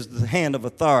earlier, is the hand of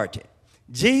authority.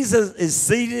 Jesus is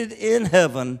seated in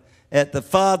heaven at the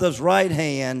Father's right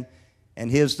hand,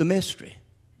 and here's the mystery.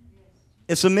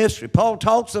 It's a mystery. Paul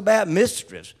talks about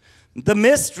mysteries. The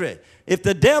mystery. If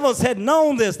the devils had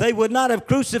known this, they would not have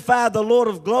crucified the Lord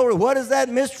of glory. What is that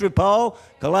mystery, Paul?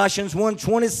 Colossians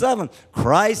 1:27.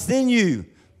 Christ in you,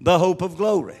 the hope of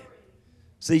glory.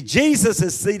 See, Jesus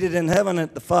is seated in heaven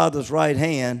at the Father's right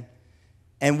hand,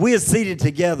 and we're seated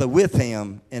together with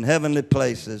him in heavenly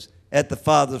places at the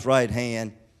Father's right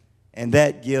hand, and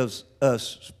that gives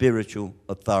us spiritual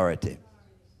authority.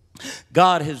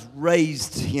 God has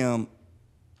raised him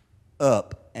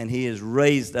up, and he has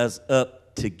raised us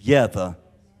up together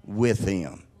with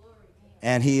him.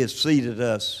 And he has seated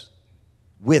us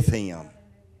with him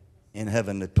in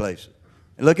heavenly places.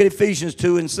 And look at Ephesians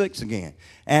 2 and 6 again.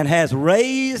 And has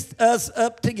raised us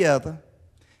up together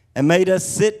and made us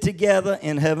sit together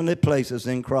in heavenly places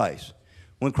in Christ.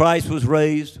 When Christ was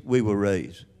raised, we were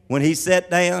raised. When he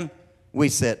sat down, we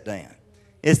sat down.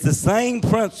 It's the same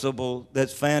principle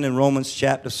that's found in Romans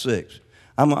chapter 6.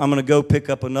 I'm going to go pick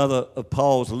up another of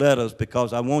Paul's letters,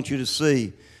 because I want you to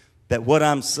see that what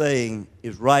I'm saying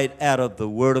is right out of the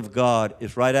Word of God.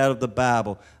 It's right out of the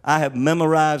Bible. I have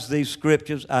memorized these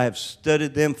scriptures. I have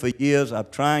studied them for years. I'm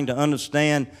trying to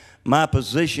understand my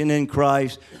position in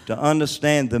Christ, to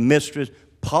understand the mysteries.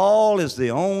 Paul is the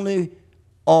only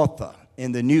author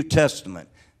in the New Testament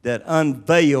that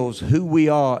unveils who we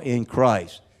are in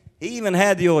Christ. He even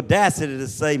had the audacity to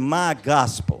say, my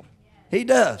gospel. He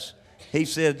does. He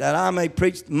said that I may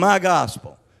preach my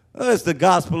gospel. Well, it's the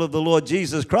gospel of the Lord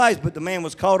Jesus Christ, but the man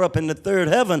was caught up in the third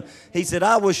heaven. He said,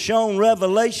 I was shown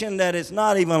revelation that it's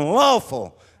not even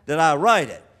lawful that I write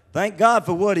it. Thank God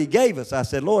for what he gave us. I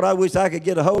said, Lord, I wish I could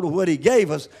get a hold of what he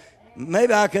gave us.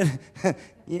 Maybe I could,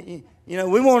 you know,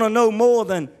 we want to know more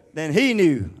than he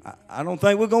knew. I don't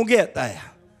think we're going to get there.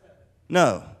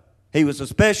 No. He was a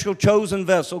special chosen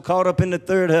vessel caught up in the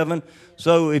third heaven.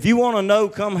 So if you want to know,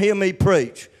 come hear me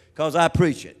preach, because I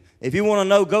preach it. If you want to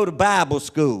know, go to Bible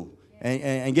school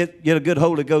and get a good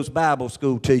Holy Ghost Bible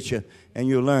school teacher, and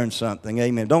you'll learn something.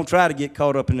 Amen. Don't try to get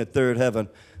caught up in the third heaven.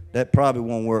 That probably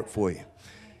won't work for you.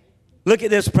 Look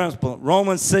at this principle,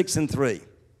 Romans 6 and 3.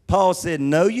 Paul said,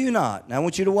 know you not. Now I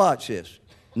want you to watch this.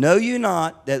 Know you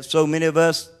not that so many of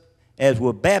us as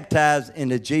were baptized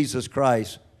into Jesus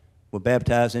Christ were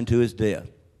baptized into his death.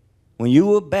 When you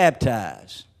were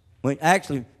baptized,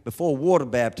 actually before water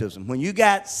baptism, when you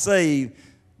got saved,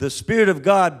 the Spirit of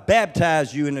God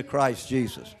baptized you into Christ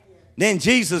Jesus. Then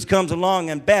Jesus comes along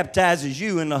and baptizes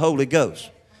you in the Holy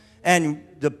Ghost. And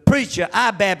the preacher,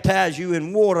 I baptize you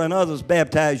in water and others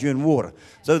baptize you in water.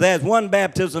 So there's one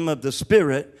baptism of the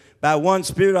Spirit. By one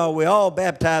Spirit are we all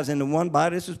baptized into one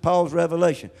body. This is Paul's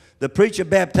revelation. The preacher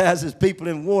baptizes people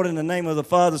in water in the name of the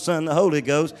Father, Son, and the Holy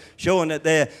Ghost, showing that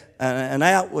they're an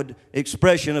outward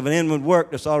expression of an inward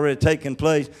work that's already taken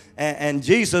place. And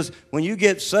Jesus, when you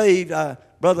get saved,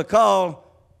 Brother Carl,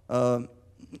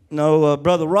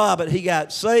 Brother Robert, he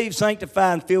got saved,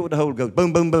 sanctified, and filled with the Holy Ghost.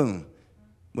 Boom, boom, boom.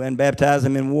 We haven't baptized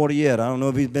him in water yet. I don't know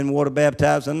if he's been water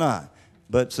baptized or not.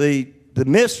 But see, the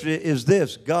mystery is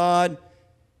this. God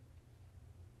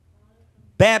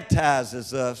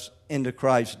baptizes us into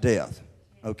Christ's death.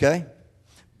 Okay?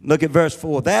 Look at verse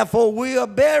 4. Therefore we are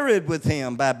buried with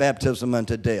him by baptism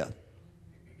unto death.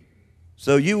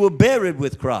 So you were buried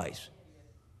with Christ.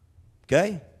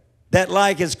 Okay? That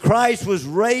like as Christ was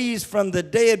raised from the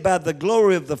dead by the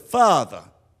glory of the Father,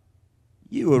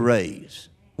 you were raised.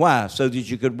 Why? So that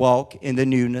you could walk in the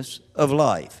newness of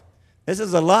life. This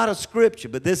is a lot of scripture,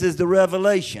 but this is the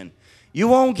revelation. You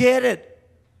won't get it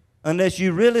unless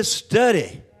you really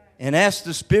study and ask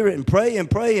the Spirit and pray and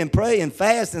pray and pray and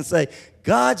fast and say,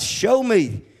 God, show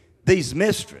me these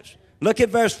mysteries. Look at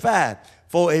verse 5.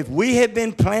 For if we have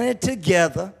been planted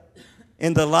together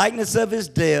in the likeness of his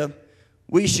death,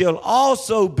 we shall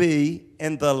also be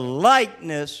in the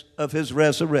likeness of his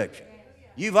resurrection.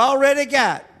 You've already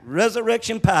got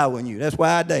resurrection power in you. That's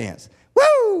why I dance.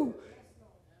 Woo!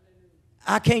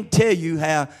 I can't tell you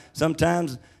how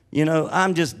sometimes, you know,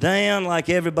 I'm just down like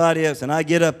everybody else, and I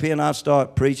get up here and I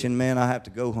start preaching, man, I have to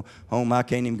go home. I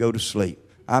can't even go to sleep.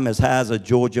 I'm as high as a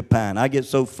Georgia pine. I get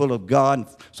so full of God and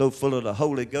so full of the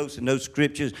Holy Ghost and those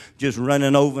scriptures just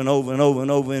running over and over and over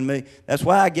and over in me. That's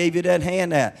why I gave you that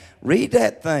handout. Read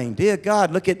that thing. Dear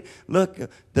God,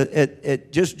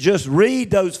 just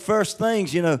read those first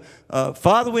things, you know.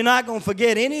 Father, we're not going to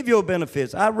forget any of your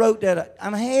benefits. I wrote that.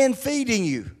 I'm hand feeding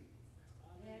you.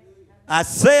 I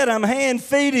said I'm hand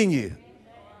feeding you.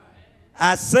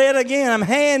 I said again, I'm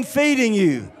hand feeding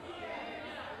you.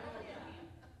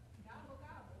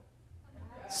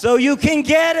 So you can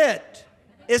get it.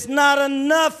 It's not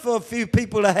enough for a few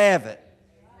people to have it.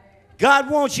 God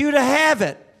wants you to have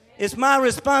it. It's my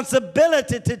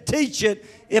responsibility to teach it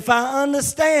if I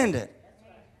understand it.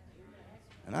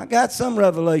 And I got some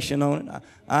revelation on it.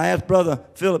 I asked Brother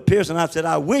Philip Pearson, I said,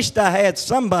 I wished I had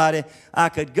somebody I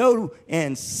could go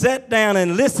and sit down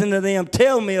and listen to them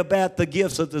tell me about the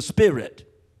gifts of the Spirit.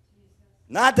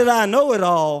 Not that I know it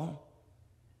all,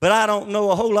 but I don't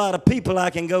know a whole lot of people I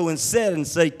can go and sit and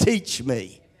say, teach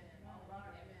me.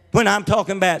 When I'm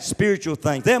talking about spiritual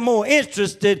things. They're more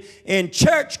interested in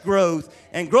church growth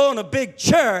and growing a big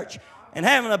church and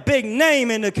having a big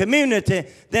name in the community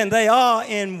than they are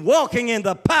in walking in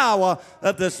the power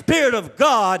of the Spirit of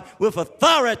God with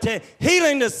authority,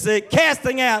 healing the sick,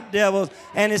 casting out devils,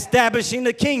 and establishing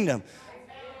the kingdom.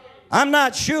 I'm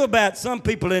not sure about some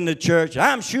people in the church.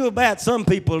 I'm sure about some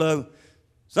people, though.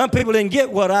 Some people didn't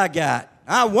get what I got.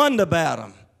 I wonder about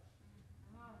them.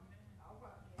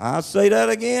 I'll say that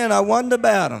again. I wonder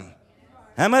about them.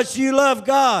 How much do you love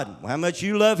God? How much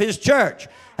you love his church?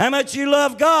 How much you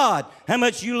love God? How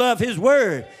much you love his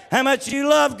word? How much you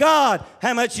love God?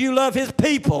 How much you love his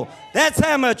people? That's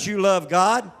how much you love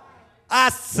God.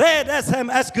 I said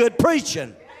that's good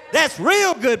preaching. That's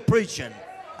real good preaching.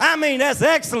 I mean, that's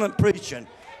excellent preaching.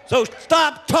 So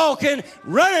stop talking,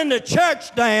 running the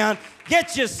church down,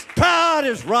 get your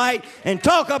priorities right, and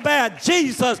talk about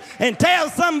Jesus and tell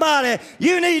somebody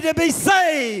you need to be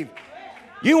saved.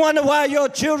 You wonder why your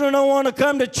children don't want to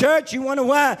come to church? You wonder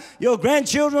why your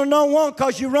grandchildren don't want?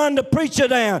 Because you run the preacher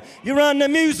down. You run the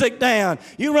music down.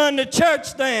 You run the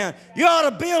church down. You ought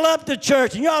to build up the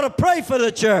church, and you ought to pray for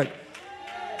the church.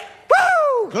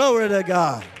 Woo! Glory to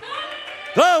God.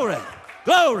 Glory,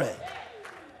 glory,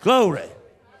 glory.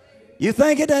 You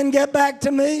think it doesn't get back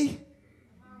to me?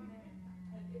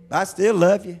 I still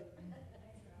love you.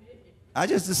 I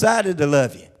just decided to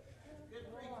love you.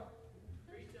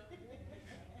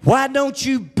 Why don't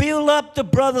you build up the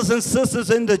brothers and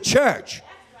sisters in the church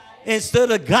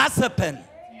instead of gossiping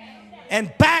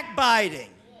and backbiting?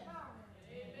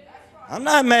 I'm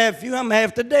not mad at you. I'm mad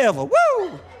at the devil.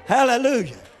 Woo!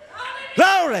 Hallelujah.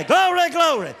 Glory, glory,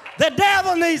 glory. The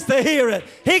devil needs to hear it.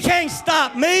 He can't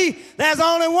stop me. There's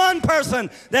only one person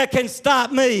that can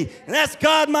stop me, and that's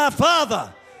God my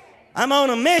Father. I'm on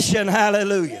a mission.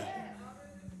 Hallelujah.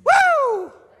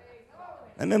 Woo!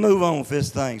 Let me move on with this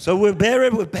thing. So we're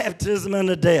buried with baptism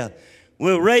unto death.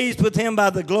 We're raised with him by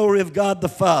the glory of God the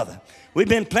Father. We've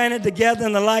been planted together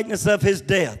in the likeness of his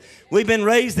death. We've been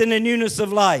raised in the newness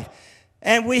of life.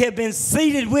 And we have been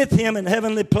seated with him in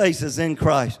heavenly places in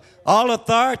Christ. All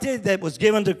authority that was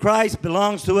given to Christ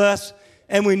belongs to us,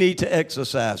 and we need to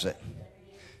exercise it.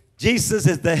 Jesus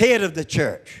is the head of the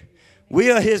church. We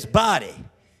are his body.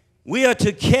 We are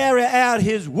to carry out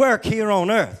his work here on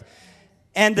earth.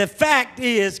 And the fact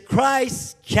is,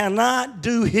 Christ cannot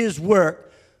do his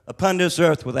work upon this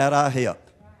earth without our help.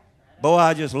 Boy,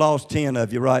 I just lost 10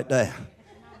 of you right there.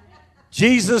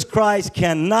 Jesus Christ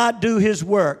cannot do his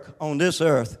work on this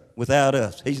earth without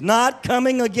us. He's not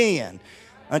coming again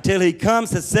until he comes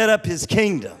to set up his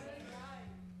kingdom.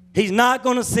 He's not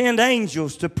going to send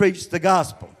angels to preach the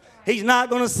gospel. He's not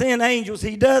going to send angels.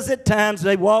 He does at times.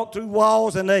 They walk through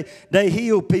walls and they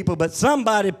heal people, but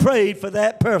somebody prayed for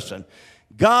that person.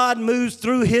 God moves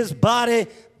through his body,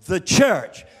 the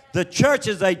church. The church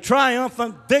is a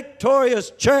triumphant,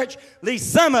 victorious church. At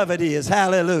least some of it is.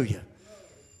 Hallelujah.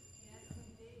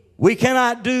 We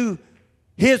cannot do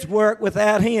his work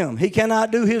without him. He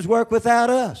cannot do his work without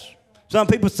us. Some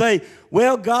people say,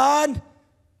 well, God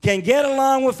can get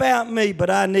along without me,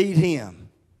 but I need him.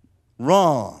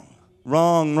 Wrong.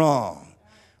 Wrong, wrong.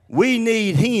 We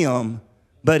need him,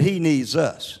 but he needs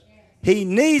us. He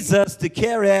needs us to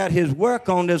carry out his work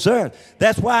on this earth.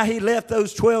 That's why he left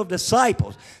those 12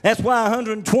 disciples. That's why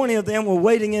 120 of them were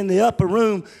waiting in the upper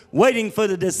room, waiting for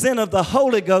the descent of the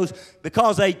Holy Ghost,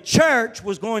 because a church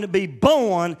was going to be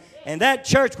born, and that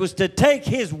church was to take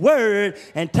his word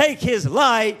and take his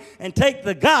light and take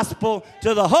the gospel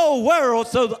to the whole world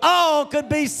so that all could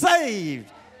be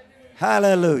saved.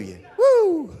 Hallelujah.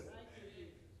 Woo!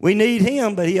 We need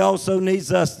him, but he also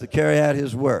needs us to carry out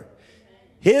his work.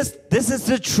 This is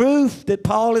the truth that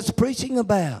Paul is preaching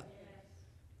about.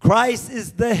 Christ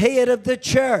is the head of the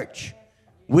church.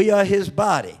 We are his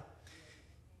body.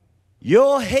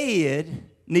 Your head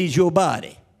needs your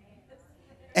body.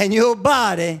 And your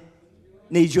body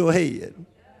needs your head.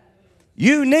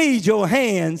 You need your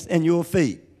hands and your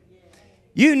feet.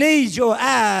 You need your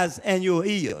eyes and your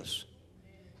ears.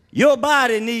 Your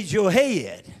body needs your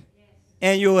head.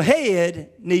 And your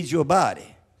head needs your body.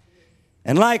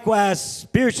 And likewise,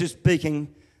 spiritually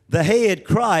speaking, the head,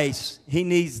 Christ, he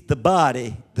needs the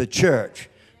body, the church,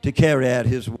 to carry out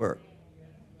his work.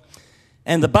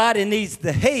 And the body needs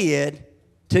the head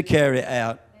to carry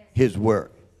out his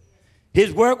work.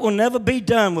 His work will never be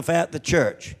done without the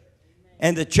church.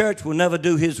 And the church will never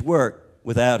do his work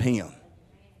without him.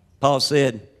 Paul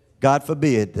said, God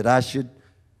forbid that I should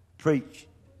preach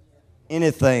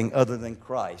anything other than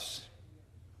Christ.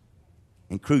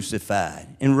 And crucified,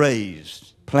 and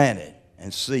raised, planted,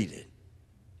 and seated.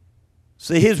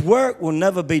 See, his work will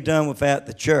never be done without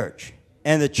the church,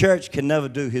 and the church can never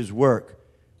do his work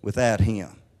without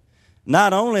him.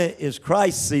 Not only is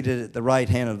Christ seated at the right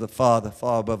hand of the Father,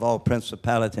 far above all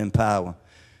principality and power,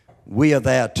 we are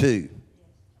there too.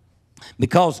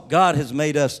 Because God has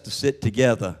made us to sit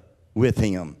together with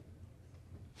him.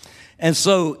 And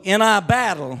so in our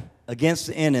battle against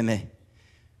the enemy,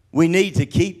 we need to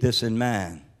keep this in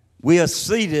mind. We are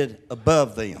seated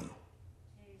above them.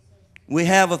 We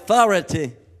have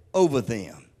authority over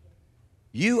them.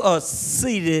 You are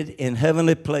seated in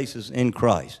heavenly places in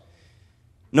Christ.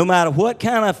 No matter what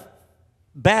kind of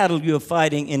battle you're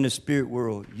fighting in the spirit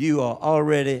world, you are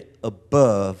already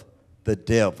above the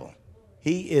devil.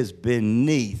 He is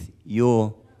beneath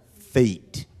your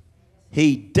feet.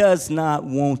 He does not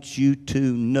want you to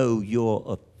know your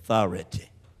authority.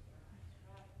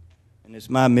 And it's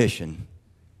my mission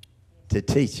to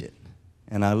teach it.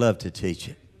 And I love to teach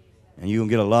it. And you'll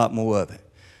get a lot more of it.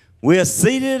 We are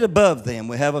seated above them.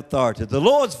 We have authority. The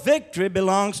Lord's victory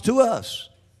belongs to us.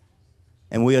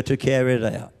 And we are to carry it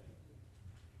out.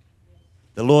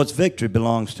 The Lord's victory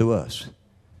belongs to us.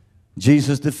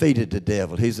 Jesus defeated the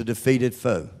devil. He's a defeated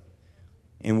foe.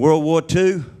 In World War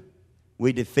II,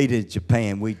 we defeated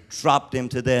Japan. We dropped them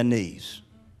to their knees.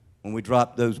 When we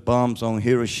dropped those bombs on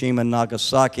Hiroshima and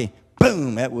Nagasaki,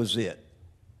 boom, that was it.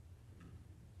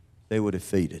 They were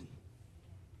defeated.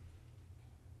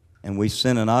 And we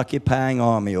sent an occupying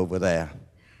army over there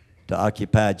to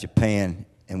occupy Japan,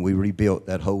 and we rebuilt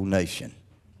that whole nation.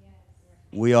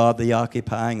 We are the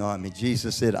occupying army.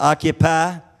 Jesus said,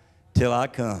 occupy till I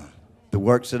come. The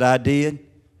works that I did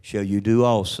shall you do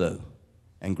also,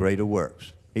 and greater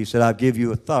works. He said, I'll give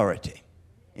you authority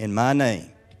in my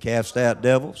name to cast out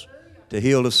devils, to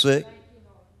heal the sick.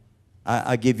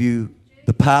 I give you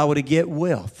the power to get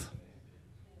wealth.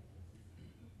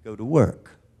 Go to work.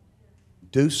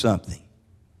 Do something.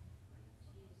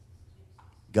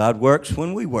 God works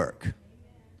when we work.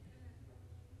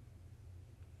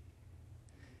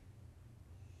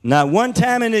 Not one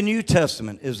time in the New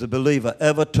Testament is the believer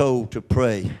ever told to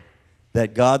pray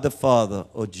that God the Father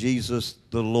or Jesus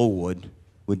the Lord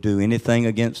would do anything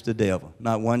against the devil.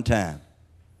 Not one time.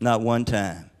 Not one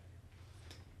time.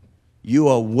 You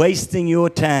are wasting your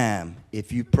time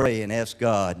if you pray and ask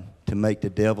God to make the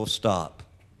devil stop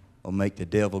or make the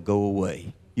devil go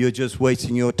away. You're just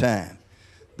wasting your time.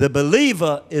 The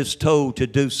believer is told to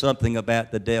do something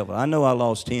about the devil. I know I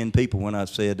lost 10 people when I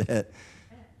said that.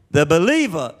 The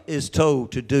believer is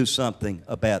told to do something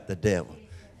about the devil.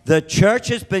 The church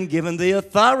has been given the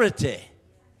authority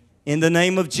in the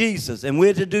name of Jesus, and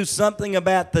we're to do something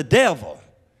about the devil,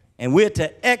 and we're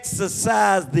to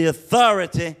exercise the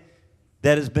authority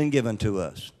that has been given to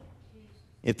us.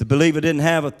 If the believer didn't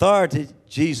have authority,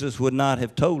 Jesus would not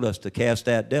have told us to cast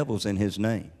out devils in his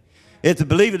name. If the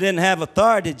believer didn't have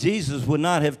authority, Jesus would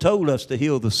not have told us to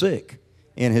heal the sick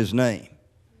in his name.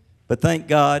 But thank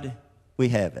God we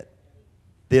have it.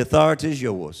 The authority is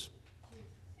yours.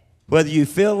 Whether you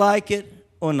feel like it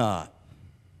or not,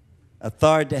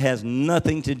 authority has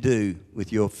nothing to do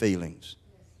with your feelings.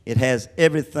 It has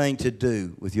everything to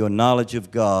do with your knowledge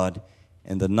of God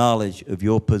and the knowledge of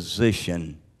your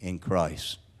position in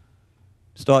Christ.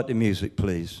 Start the music,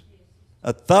 please.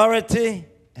 Authority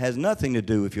has nothing to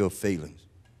do with your feelings.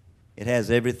 It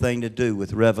has everything to do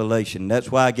with revelation.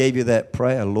 That's why I gave you that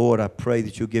prayer. Lord, I pray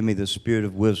that you'll give me the spirit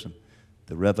of wisdom,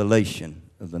 the revelation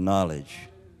of the knowledge.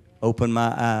 Open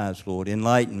my eyes, Lord.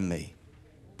 Enlighten me.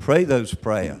 Pray those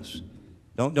prayers.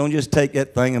 Don't just take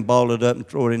that thing and ball it up and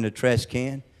throw it in the trash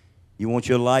can. You want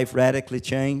your life radically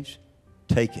changed?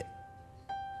 Take it.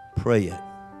 Pray it.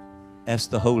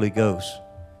 Ask the Holy Ghost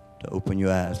to open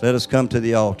your eyes. Let us come to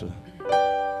the altar.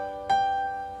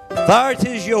 Authority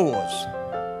is yours,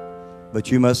 but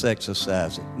you must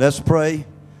exercise it. Let's pray.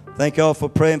 Thank y'all for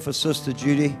praying for Sister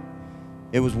Judy.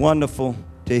 It was wonderful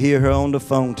to hear her on the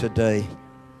phone today.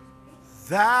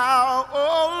 Thou,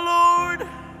 O Lord,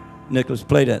 Nicholas,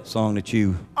 play that song that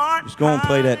you... Just go and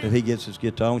play that till he gets his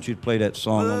guitar. I want you to play that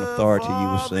song on authority you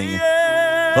were singing.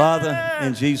 Father,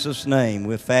 in Jesus' name,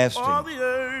 we're fasting.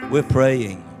 We're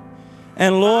praying.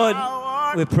 And Lord,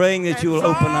 we're praying that you will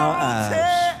open our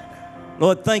eyes.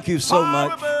 Lord, thank you so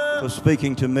much for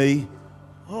speaking to me,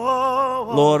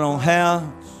 Lord, on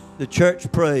how the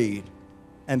church prayed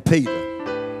and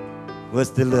Peter was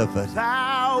delivered.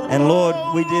 And Lord,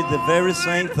 we did the very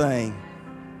same thing.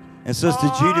 And Sister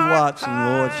Judy Watson,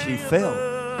 Lord, she felt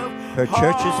her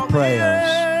church's prayers.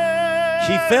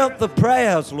 She felt the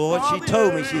prayers, Lord. She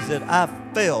told me, she said, I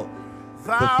felt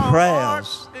the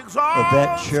prayers of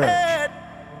that church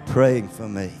praying for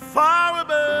me.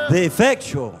 The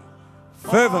effectual,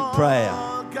 fervent prayer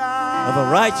of a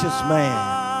righteous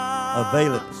man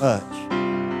availeth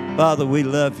much. Father, we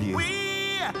love you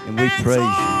and we praise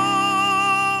you.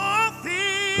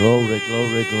 Glory,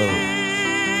 glory, glory.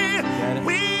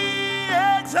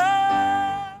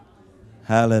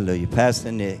 Hallelujah.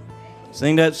 Pastor Nick,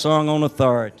 sing that song on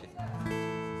authority.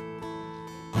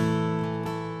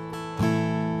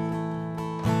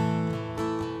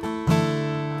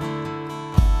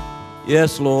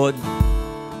 Yes, Lord.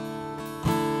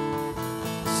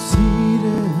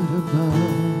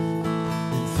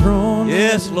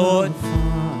 Yes, Lord.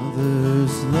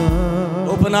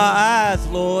 Open our eyes,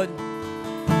 Lord.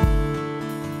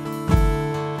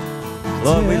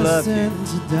 Lord, we love you.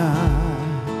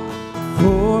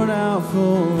 Poured out for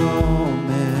all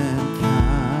mankind.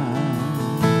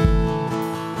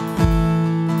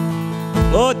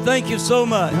 Lord, thank you so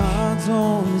much.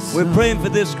 We're praying for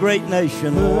this great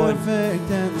nation, Lord.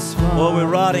 Lord, we're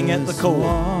rotting at the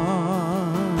core.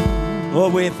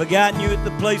 Lord, we have forgotten you at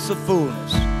the place of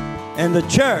fullness. And the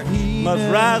church must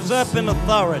rise up in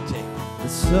authority.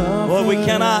 Lord, we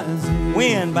cannot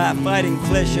win by fighting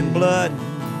flesh and blood.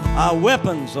 Our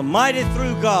weapons are mighty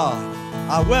through God.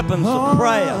 Our weapons are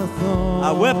prayer.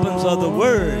 Our weapons are the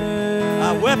Word.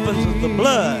 Our weapons are the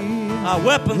blood. Our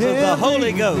weapons are the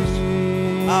Holy Ghost.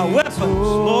 Our weapons,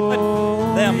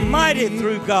 Lord, they're mighty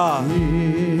through God.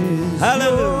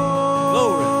 Hallelujah.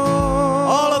 Glory.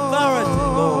 All authority,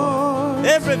 Lord.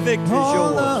 Every victory is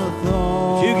yours.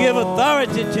 You give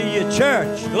authority to your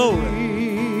church. Glory.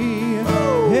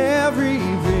 Every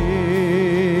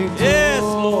victory. Yes,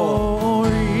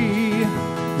 Lord.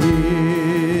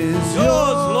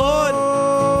 Yours, Lord,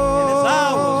 and it's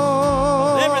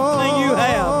ours. Everything you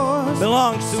have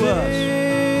belongs to us.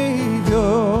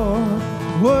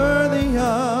 Savior, worthy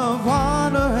of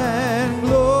honor and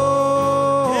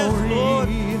glory. Yes, Lord.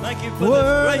 Thank you for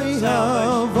Worthy this great salvation.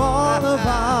 of all of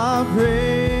our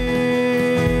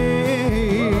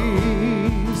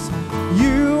praise.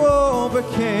 You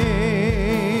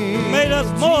overcame. You made us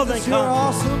more than Jesus, you're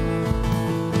conquerors. awesome.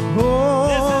 Oh,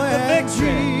 This is the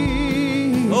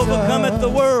victory. Oh, overcometh the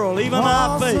world, even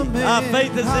our faith. Our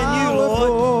faith is in you,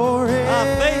 Lord. Our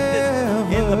faith is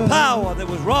in the power that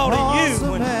was wrought in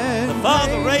you when the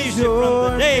Father raised you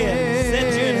from the dead and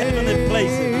set you in heavenly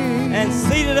places and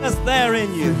seated us there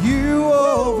in you. You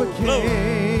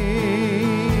overcame.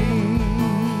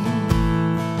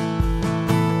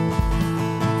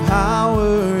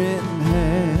 Power in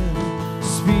hand,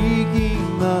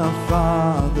 speaking the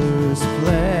Father's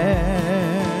plan,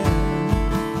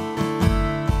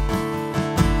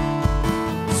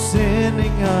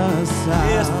 sending us out.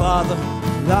 Yes, Father.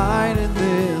 Light in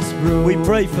this broken We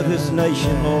pray for this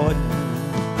nation, Lord.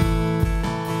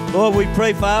 Lord, we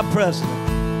pray for our president.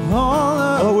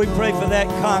 Lord, we pray for that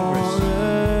Congress,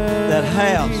 that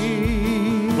House.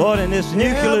 Lord, in this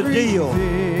nuclear deal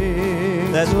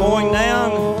that's going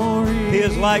down,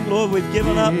 feels like, Lord, we've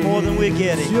given up more than we're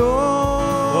getting.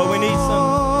 Lord, we need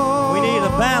a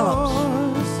balance.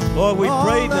 Lord, we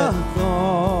pray that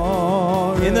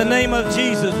in the name of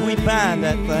Jesus, we bind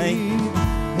that thing.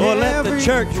 Lord, let the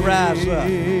church rise up.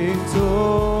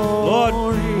 Lord,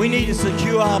 we need to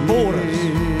secure our borders.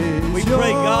 We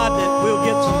pray, God, that we'll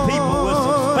get some people with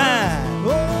some spine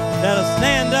that'll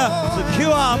stand up,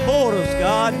 secure our borders,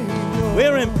 God.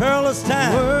 We're in perilous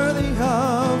times.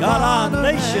 God, our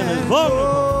nation is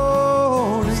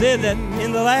vulnerable. You said that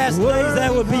in the last days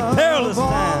there would be perilous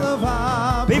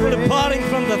times. People departing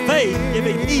from the faith,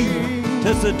 giving heed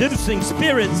to seducing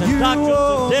spirits and doctrines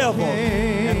of devils.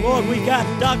 And Lord, we got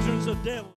doctrines of devils.